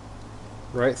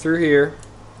 right through here,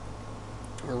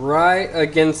 right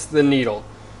against the needle.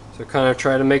 So kind of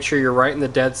try to make sure you're right in the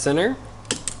dead center.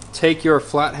 Take your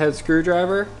flathead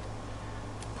screwdriver,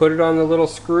 put it on the little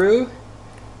screw,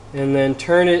 and then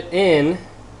turn it in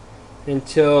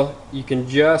until you can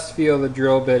just feel the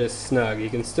drill bit is snug. You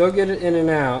can still get it in and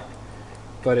out,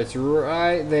 but it's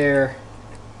right there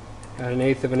at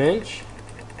 1/8 of an inch.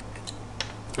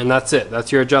 And that's it.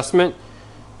 That's your adjustment.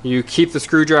 You keep the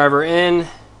screwdriver in,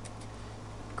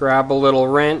 grab a little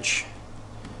wrench,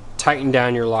 tighten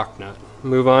down your lock nut.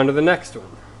 Move on to the next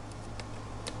one.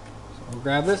 So we'll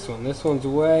grab this one. This one's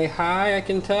way high, I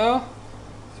can tell.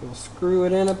 So we'll screw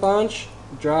it in a bunch,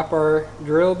 drop our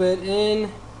drill bit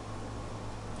in,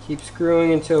 keep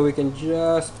screwing until we can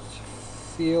just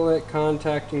feel it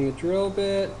contacting the drill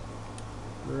bit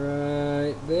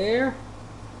right there.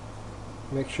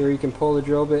 Make sure you can pull the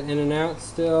drill bit in and out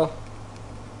still.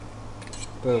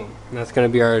 Boom. And that's going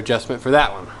to be our adjustment for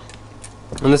that one.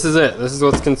 And this is it. This is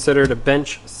what's considered a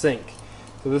bench sink.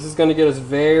 So this is going to get us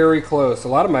very close. A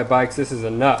lot of my bikes, this is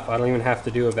enough. I don't even have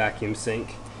to do a vacuum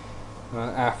sink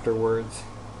afterwards.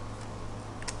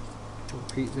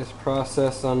 Repeat this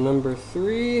process on number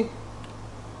 3.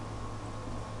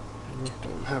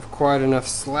 Don't have quite enough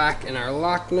slack in our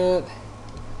lock nut.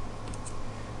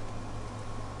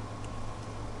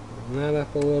 Bring that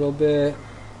up a little bit.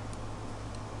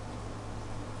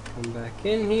 Come back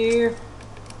in here.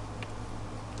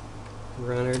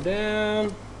 Run her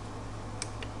down.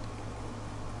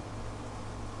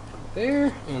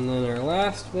 There, and then our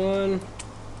last one.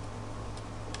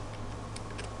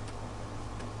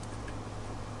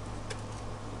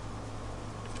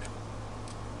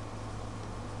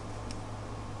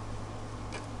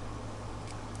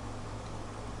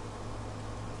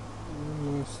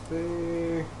 Almost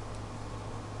there.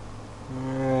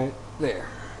 Alright, there.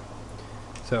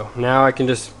 So now I can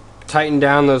just tighten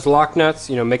down those lock nuts,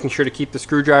 you know, making sure to keep the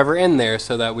screwdriver in there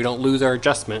so that we don't lose our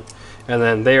adjustment. And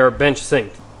then they are bench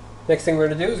synced. Next thing we're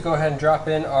going to do is go ahead and drop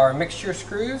in our mixture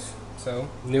screws. So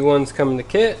new ones come in the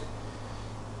kit.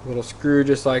 Little screw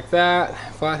just like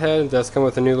that. Flathead. It does come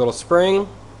with a new little spring.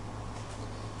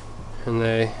 And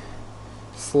they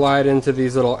slide into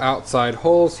these little outside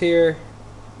holes here.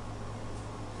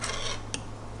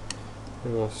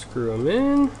 And we'll screw them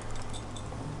in.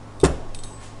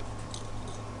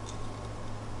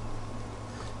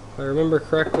 If I remember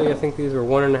correctly, I think these were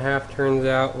 1.5 turns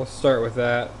out. We'll start with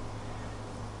that.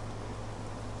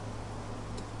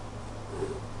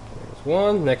 There's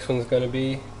one. Next one's going to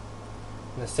be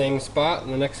in the same spot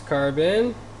in the next carb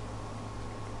in.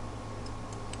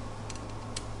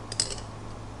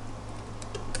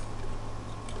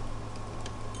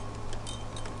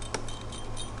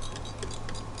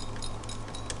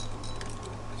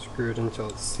 Screw it until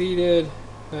it's seated.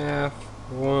 Half,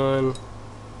 1,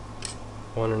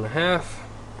 1.5.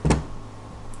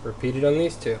 Repeat it on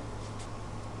these two.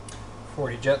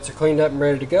 40 jets are cleaned up and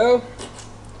ready to go.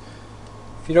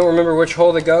 If you don't remember which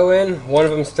hole they go in, one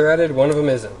of them's threaded, one of them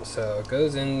isn't. So it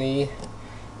goes in the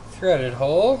threaded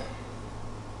hole.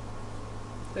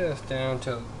 Just down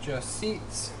till it just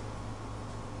seats.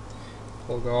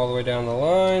 We'll go all the way down the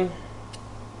line.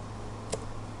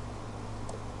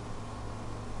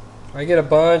 I get a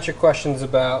bunch of questions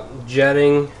about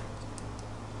jetting.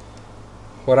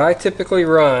 What I typically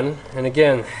run, and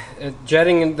again,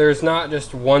 jetting, there's not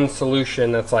just one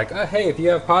solution that's like, oh, hey, if you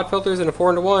have pod filters and a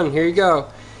 4-to-1, here you go.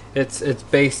 It's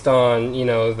based on, you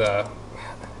know, the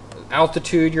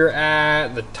altitude you're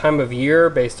at, the time of year,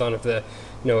 based on if the,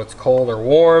 you know, it's cold or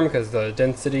warm, because the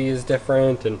density is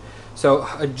different. And so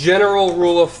a general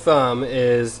rule of thumb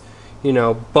is, you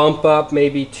know, bump up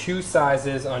maybe 2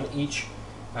 sizes on each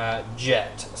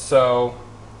jet. So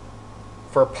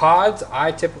for pods,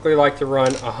 I typically like to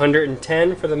run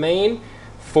 110 for the main,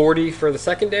 40 for the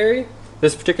secondary.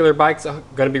 This particular bike's going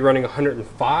to be running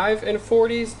 105 in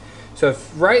 40s. So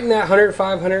if right in that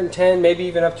 105, 110, maybe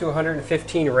even up to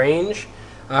 115 range,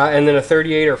 and then a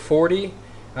 38 or 40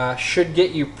 should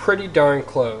get you pretty darn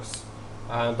close.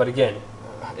 But again,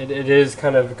 it is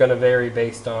kind of going to vary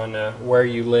based on where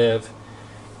you live.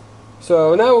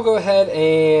 So now we'll go ahead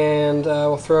and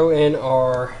we'll throw in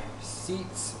our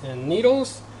seats and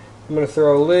needles. I'm going to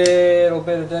throw a little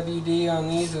bit of WD on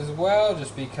these as well,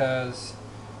 just because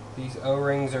these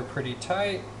O-rings are pretty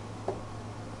tight.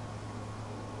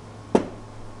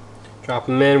 Drop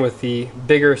them in with the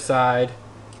bigger side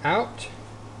out.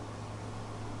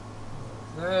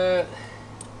 Like that.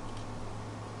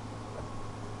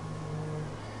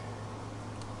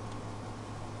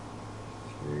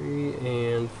 3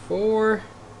 and 4.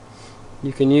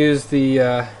 You can use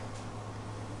the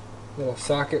little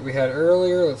socket we had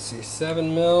earlier. Let's see,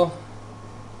 7 mil.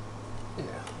 Yeah,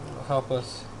 it'll help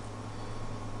us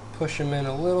push them in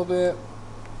a little bit,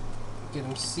 get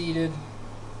them seated.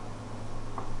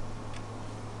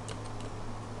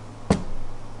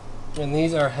 And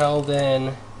these are held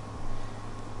in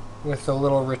with a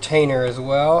little retainer as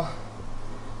well.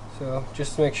 So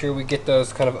just to make sure we get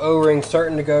those kind of O-rings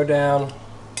starting to go down,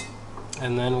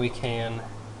 and then we can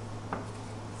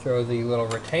throw the little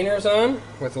retainers on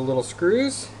with the little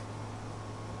screws.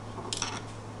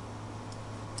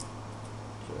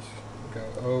 Just go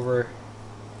over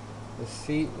the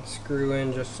seat and screw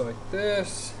in just like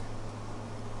this.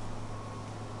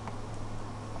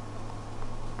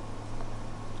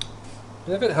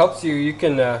 And if it helps you, you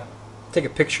can take a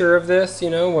picture of this,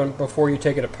 you know, before you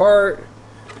take it apart.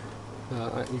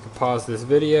 You can pause this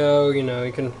video, you know,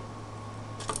 you can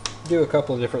do a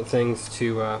couple of different things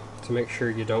to make sure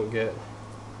you don't get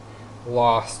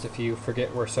lost if you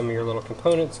forget where some of your little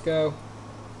components go.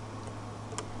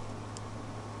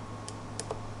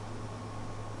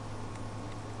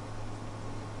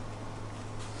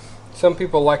 Some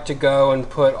people like to go and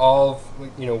put all of,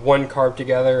 one carb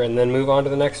together and then move on to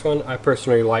the next one. I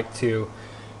personally like to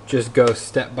just go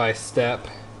step by step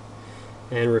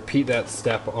and repeat that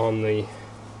step on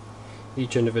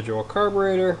each individual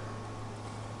carburetor.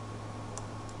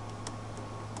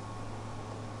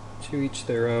 To each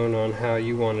their own on how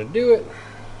you want to do it.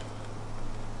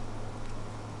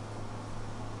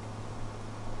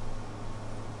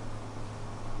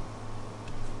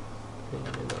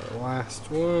 And our last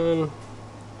one.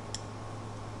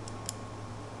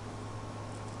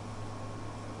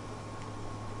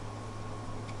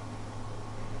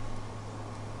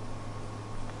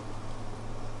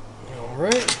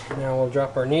 Alright, now we'll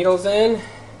drop our needles in.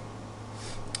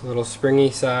 Little springy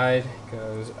side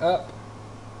goes up.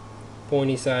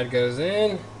 Pointy side goes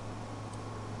in.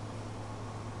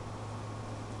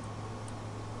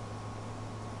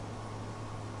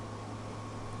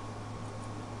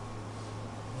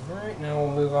 Alright, now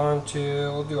we'll move on to,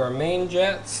 we'll do our main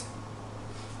jets.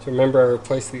 So remember, I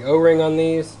replaced the O-ring on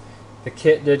these. The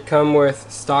kit did come with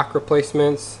stock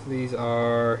replacements. These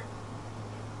are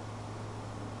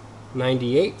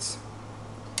 98s.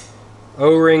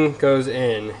 O-ring goes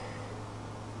in,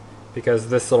 because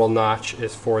this little notch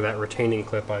is for that retaining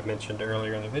clip I mentioned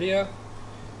earlier in the video.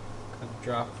 Gonna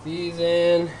drop these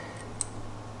in.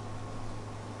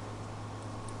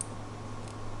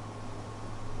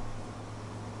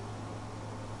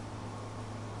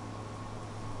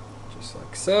 Just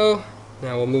like so.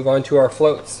 Now we'll move on to our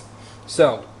floats.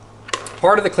 So,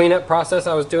 part of the cleanup process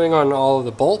I was doing on all of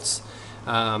the bolts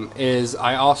is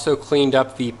I also cleaned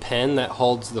up the pin that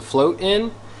holds the float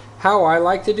in. How I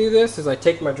like to do this is I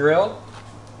take my drill,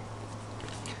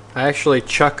 I actually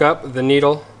chuck up the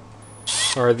needle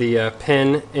or the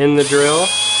pin in the drill,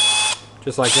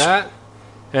 just like that,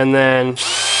 and then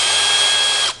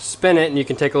spin it, and you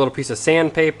can take a little piece of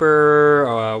sandpaper,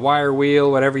 a wire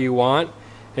wheel, whatever you want,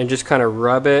 and just kind of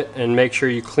rub it and make sure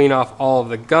you clean off all of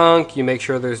the gunk. You make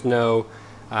sure there's no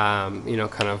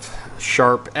kind of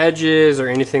sharp edges or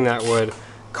anything that would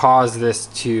cause this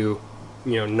to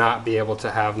not be able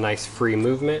to have nice free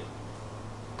movement.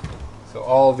 So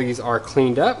all of these are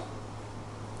cleaned up,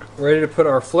 ready to put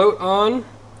our float on.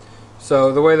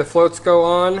 So the way the floats go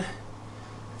on,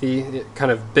 the kind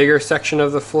of bigger section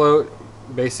of the float,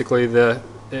 basically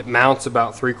it mounts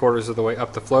about 3/4 of the way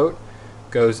up the float,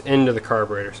 goes into the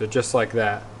carburetor. So just like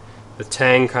that, the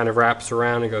tang kind of wraps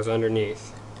around and goes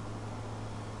underneath.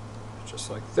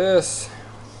 Just like this.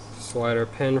 Slide our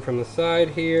pin from the side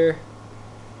here.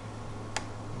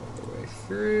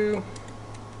 Through,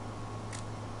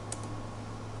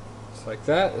 just like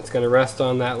that. It's going to rest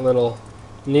on that little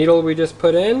needle we just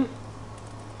put in.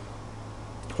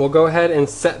 We'll go ahead and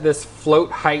set this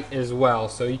float height as well.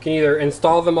 So you can either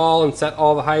install them all and set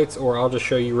all the heights, or I'll just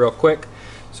show you real quick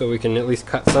so we can at least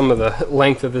cut some of the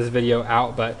length of this video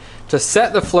out. But to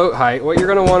set the float height, what you're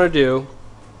going to want to do,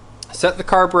 set the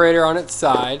carburetor on its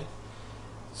side,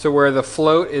 so where the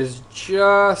float is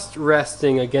just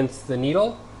resting against the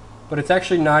needle, but it's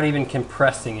actually not even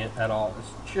compressing it at all.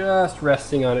 It's just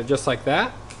resting on it, just like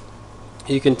that.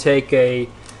 You can take a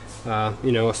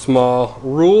small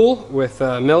rule with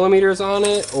millimeters on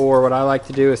it, or what I like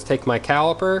to do is take my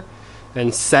caliper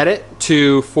and set it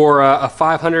to, for a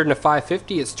 500 and a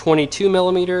 550, it's 22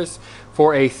 millimeters.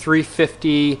 For a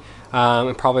 350,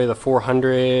 and probably the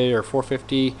 400 or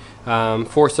 450,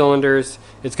 4 cylinders,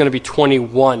 it's going to be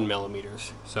 21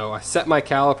 millimeters. So I set my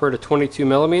caliper to 22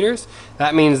 millimeters.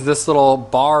 That means this little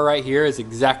bar right here is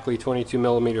exactly 22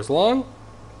 millimeters long.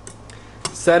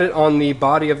 Set it on the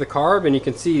body of the carb, and you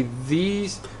can see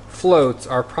these floats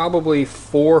are probably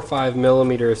 4 or 5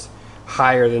 millimeters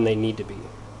higher than they need to be.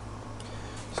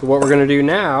 So what we're going to do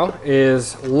now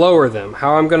is lower them.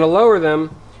 How I'm going to lower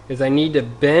them is I need to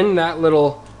bend that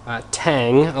little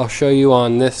tang. I'll show you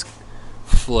on this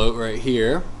float right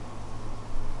here.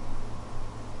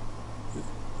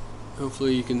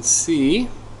 Hopefully you can see.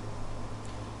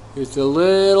 Here's the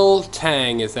little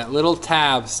tang, is that little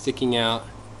tab sticking out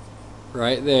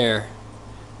right there.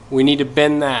 We need to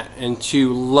bend that, and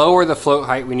to lower the float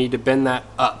height we need to bend that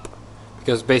up,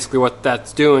 because basically what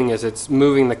that's doing is it's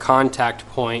moving the contact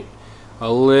point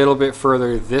a little bit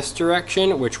further this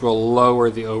direction, which will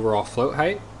lower the overall float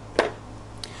height.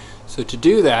 So to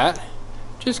do that,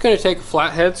 just going to take a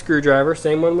flathead screwdriver,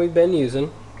 same one we've been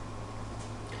using.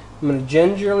 I'm going to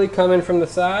gingerly come in from the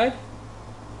side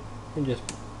and just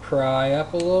pry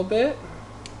up a little bit.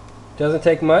 Doesn't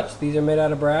take much. These are made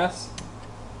out of brass.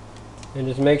 And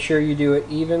just make sure you do it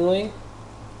evenly.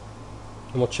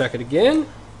 And we'll check it again.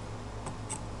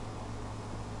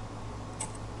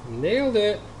 Nailed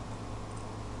it.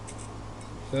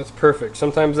 So that's perfect.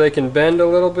 Sometimes they can bend a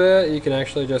little bit. You can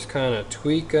actually just kind of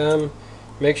tweak them.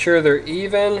 Make sure they're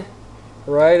even,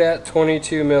 right at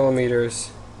 22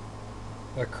 millimeters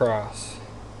across.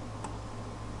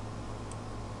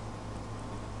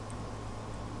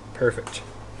 Perfect.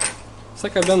 It's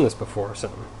like I've done this before or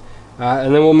something.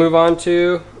 And then we'll move on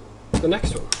to the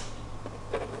next one.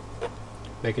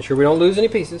 Making sure we don't lose any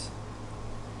pieces.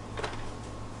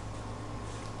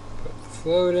 Put the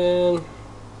float in.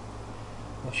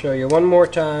 I'll show you one more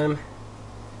time.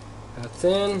 That's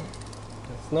in.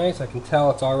 That's nice. I can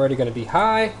tell it's already going to be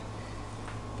high,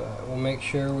 but we'll make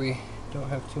sure we don't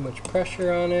have too much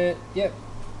pressure on it. Yep.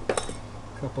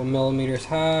 A couple millimeters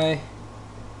high.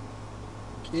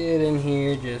 Get in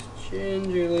here, just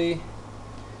gingerly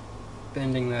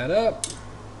bending that up.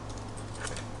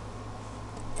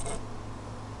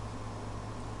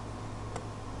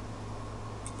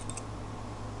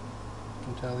 You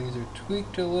can tell these are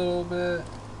tweaked a little bit.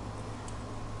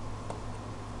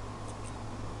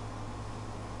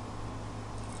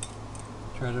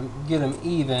 Try to get them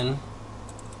even.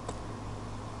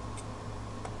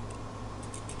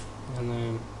 And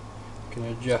then you can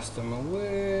adjust them a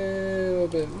little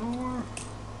bit more.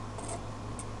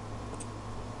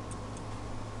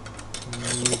 And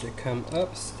they need to come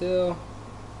up still.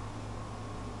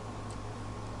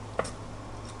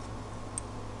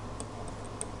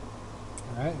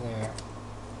 Right there.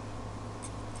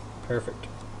 Perfect.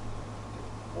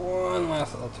 One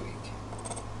last little tweak.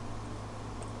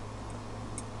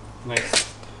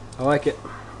 Nice. I like it.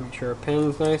 Make sure our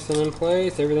pin's nice and in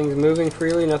place. Everything's moving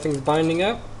freely. Nothing's binding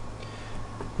up.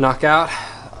 Knock out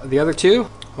the other two.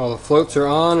 All the floats are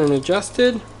on and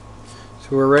adjusted.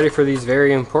 So we're ready for these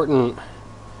very important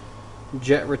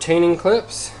jet retaining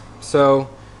clips. So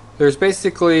there's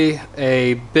basically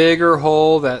a bigger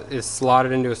hole that is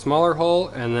slotted into a smaller hole,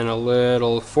 and then a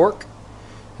little fork.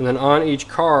 And then on each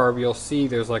carb, you'll see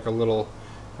there's like a little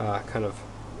kind of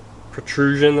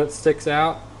protrusion that sticks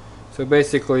out. So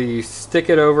basically, you stick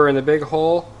it over in the big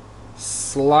hole,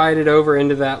 slide it over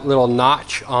into that little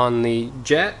notch on the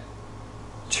jet,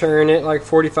 turn it like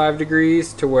 45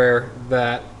 degrees to where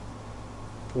that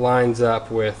lines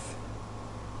up with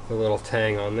the little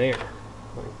tang on there.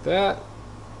 Like that.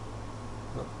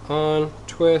 On,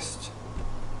 twist,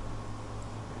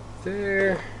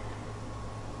 there,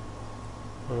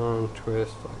 on,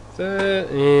 twist like that,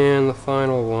 and the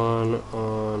final one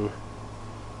on,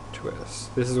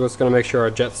 twist. This is what's going to make sure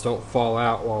our jets don't fall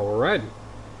out while we're riding.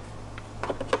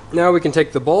 Now we can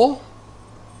take the bowl,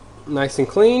 nice and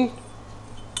clean,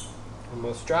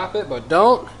 almost drop it, but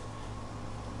don't.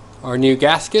 Our new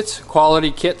gaskets,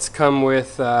 quality kits come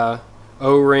with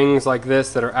O-rings like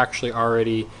this that are actually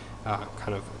already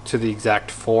kind of to the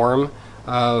exact form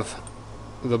of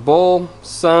the bowl.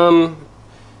 Some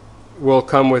will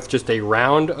come with just a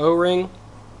round O-ring.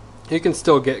 You can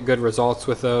still get good results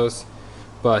with those,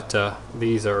 but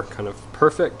these are kind of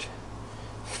perfect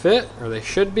fit, or they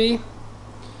should be.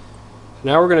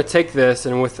 Now we're going to take this,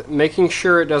 and with making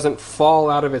sure it doesn't fall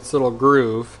out of its little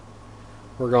groove,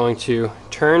 we're going to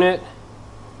turn it,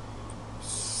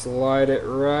 slide it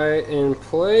right in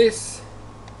place,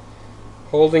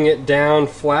 holding it down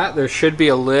flat. There should be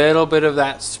a little bit of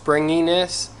that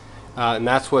springiness, and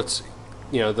that's what's,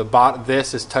 you know,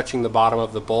 this is touching the bottom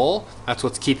of the bowl. That's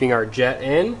what's keeping our jet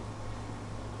in.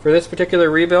 For this particular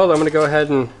rebuild, I'm going to go ahead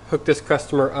and hook this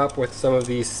customer up with some of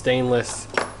these stainless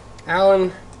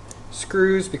Allen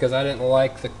screws because I didn't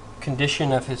like the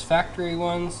condition of his factory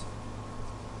ones.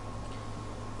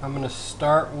 I'm going to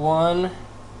start one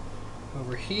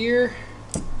over here,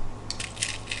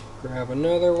 grab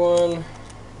another one,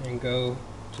 and go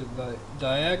to the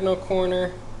diagonal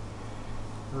corner,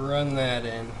 run that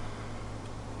in.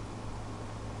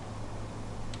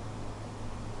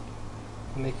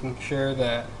 Making sure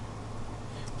that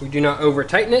we do not over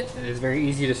tighten it. It is very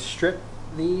easy to strip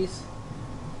these.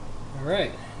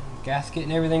 Alright, gasket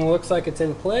and everything looks like it's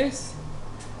in place.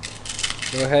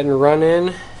 Go ahead and run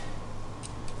in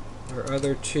our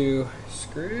other two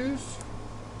screws.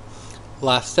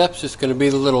 Last step's just going to be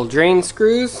the little drain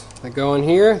screws that go in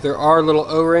here. There are little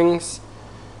O-rings.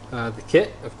 The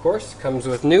kit, of course, comes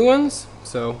with new ones.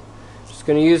 So just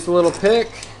going to use the little pick.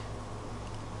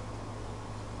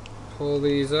 Pull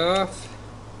these off.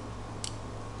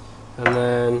 And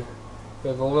then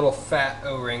there's the little fat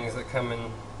O-rings that come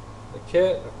in the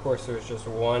kit. Of course, there's just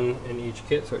one in each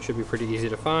kit, so it should be pretty easy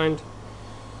to find.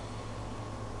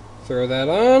 Throw that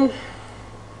on.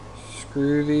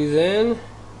 Screw these in.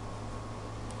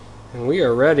 And we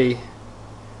are ready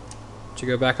to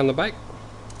go back on the bike.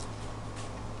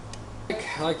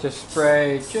 I like to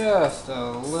spray just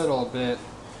a little bit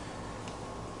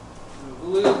of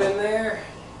lube in there.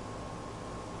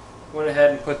 Went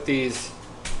ahead and put these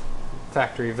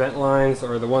factory vent lines,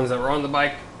 or the ones that were on the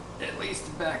bike, at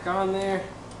least back on there.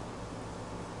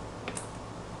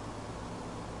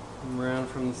 Come around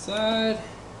from the side.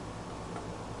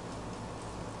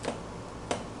 Make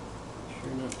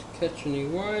sure not to catch any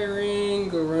wiring.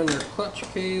 Go run our clutch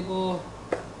cable.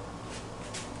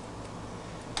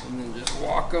 And then just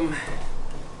walk them back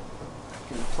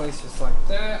into place just like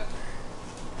that.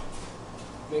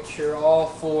 Make sure all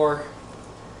four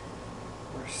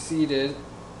are seated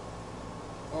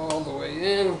all the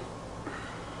way in. Looks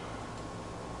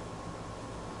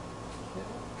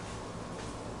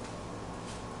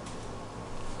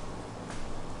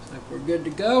like we're good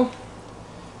to go.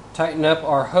 Tighten up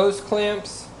our hose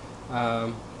clamps.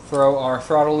 Throw our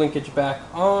throttle linkage back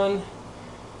on.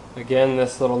 Again,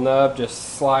 this little nub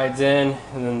just slides in,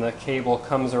 and then the cable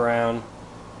comes around,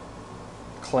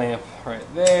 clamp right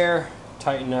there.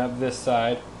 Tighten up this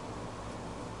side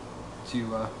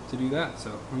to do that.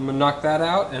 So I'm gonna knock that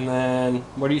out, and then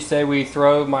what do you say we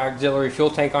throw my auxiliary fuel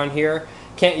tank on here?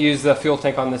 Can't use the fuel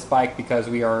tank on this bike because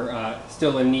we are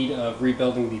still in need of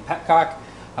rebuilding the petcock,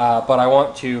 but I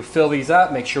want to fill these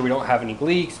up, make sure we don't have any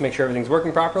leaks, make sure everything's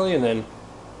working properly, and then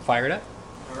fire it up.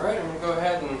 Alright, I'm going to go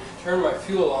ahead and turn my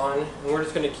fuel on, and we're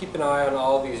just going to keep an eye on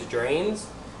all these drains.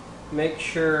 Make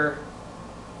sure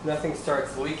nothing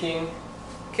starts leaking.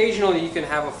 Occasionally you can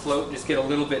have a float just get a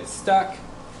little bit stuck.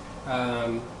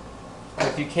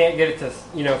 If you can't get it to,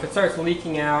 if it starts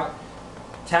leaking out,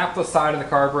 tap the side of the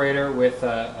carburetor with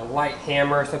a light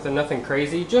hammer or something, nothing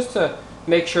crazy, just to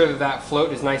make sure that that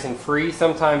float is nice and free.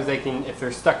 Sometimes they can, if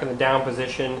they're stuck in the down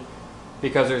position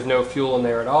because there's no fuel in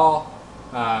there at all,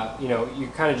 you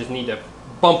kind of just need to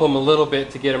bump them a little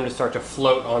bit to get them to start to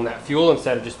float on that fuel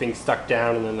instead of just being stuck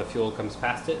down and then the fuel comes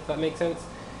past it, if that makes sense.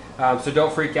 So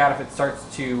don't freak out if it starts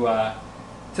to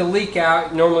leak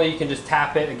out. Normally you can just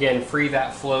tap it, again, free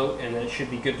that float, and then it should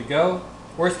be good to go.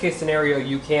 Worst case scenario,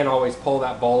 you can always pull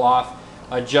that bowl off,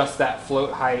 adjust that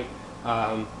float height,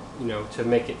 to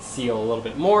make it seal a little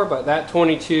bit more, but that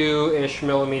 22-ish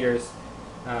millimeters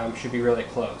should be really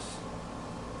close.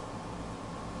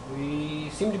 We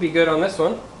seem to be good on this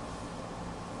one.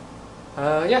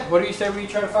 Yeah, what do you say we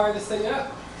try to fire this thing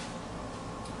up?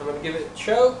 I'm going to give it a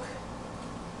choke.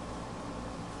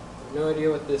 I have no idea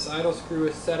what this idle screw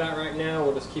is set at right now.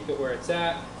 We'll just keep it where it's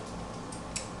at.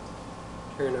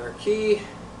 Turn our key.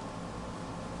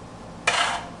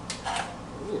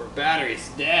 Ooh, our battery's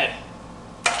dead.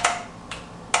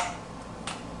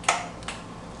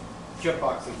 Jump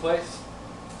box in place.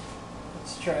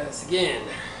 Let's try this again.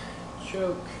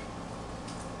 Choke.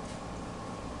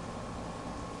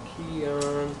 Key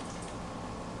on.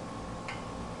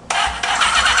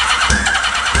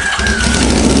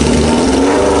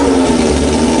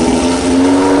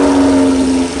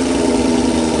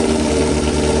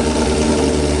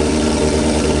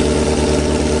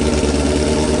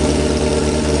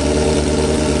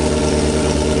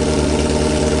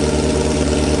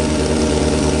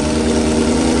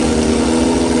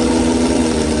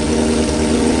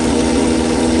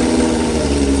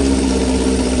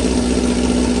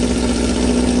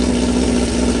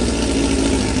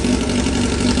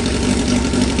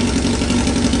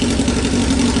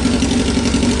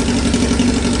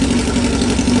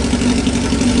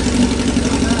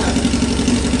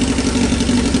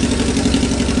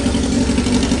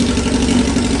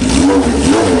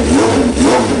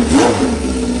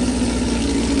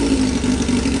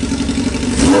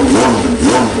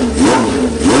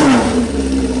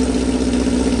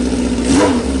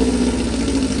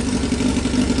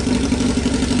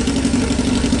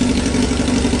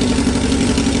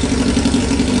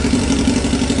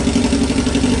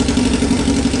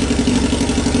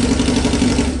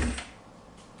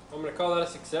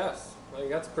 Success. I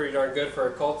think that's pretty darn good for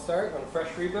a cold start on a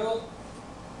fresh rebuild.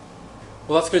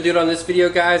 Well, that's going to do it on this video,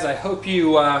 guys. I hope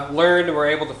you learned and were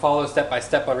able to follow step by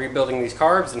step on rebuilding these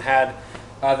carbs and had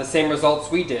the same results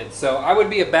we did. So I would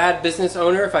be a bad business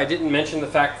owner if I didn't mention the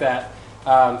fact that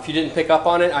if you didn't pick up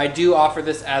on it, I do offer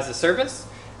this as a service.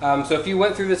 So if you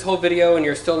went through this whole video and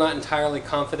you're still not entirely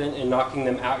confident in knocking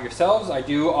them out yourselves, I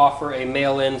do offer a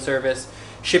mail-in service.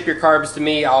 Ship your carbs to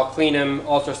me, I'll clean them,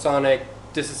 ultrasonic,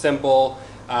 disassemble,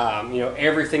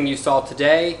 everything you saw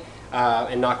today,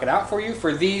 and knock it out for you.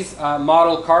 For these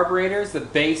model carburetors, the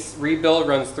base rebuild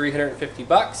runs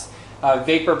 $350.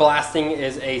 Vapor blasting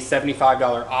is a $75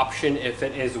 option if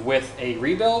it is with a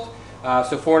rebuild.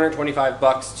 So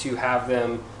 $425 to have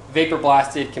them vapor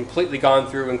blasted, completely gone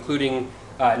through, including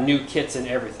new kits and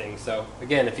everything. So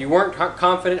again, if you weren't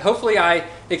confident, hopefully I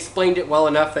explained it well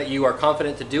enough that you are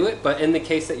confident to do it, but in the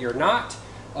case that you're not,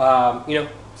 you know,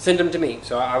 send them to me.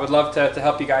 So I would love to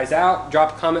help you guys out.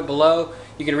 Drop a comment below.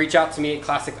 You can reach out to me at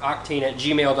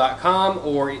classicoctane@gmail.com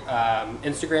or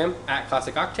Instagram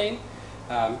 @classicoctane.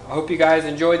 I hope you guys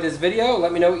enjoyed this video.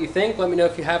 Let me know what you think. Let me know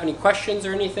if you have any questions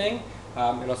or anything.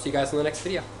 And I'll see you guys in the next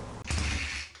video.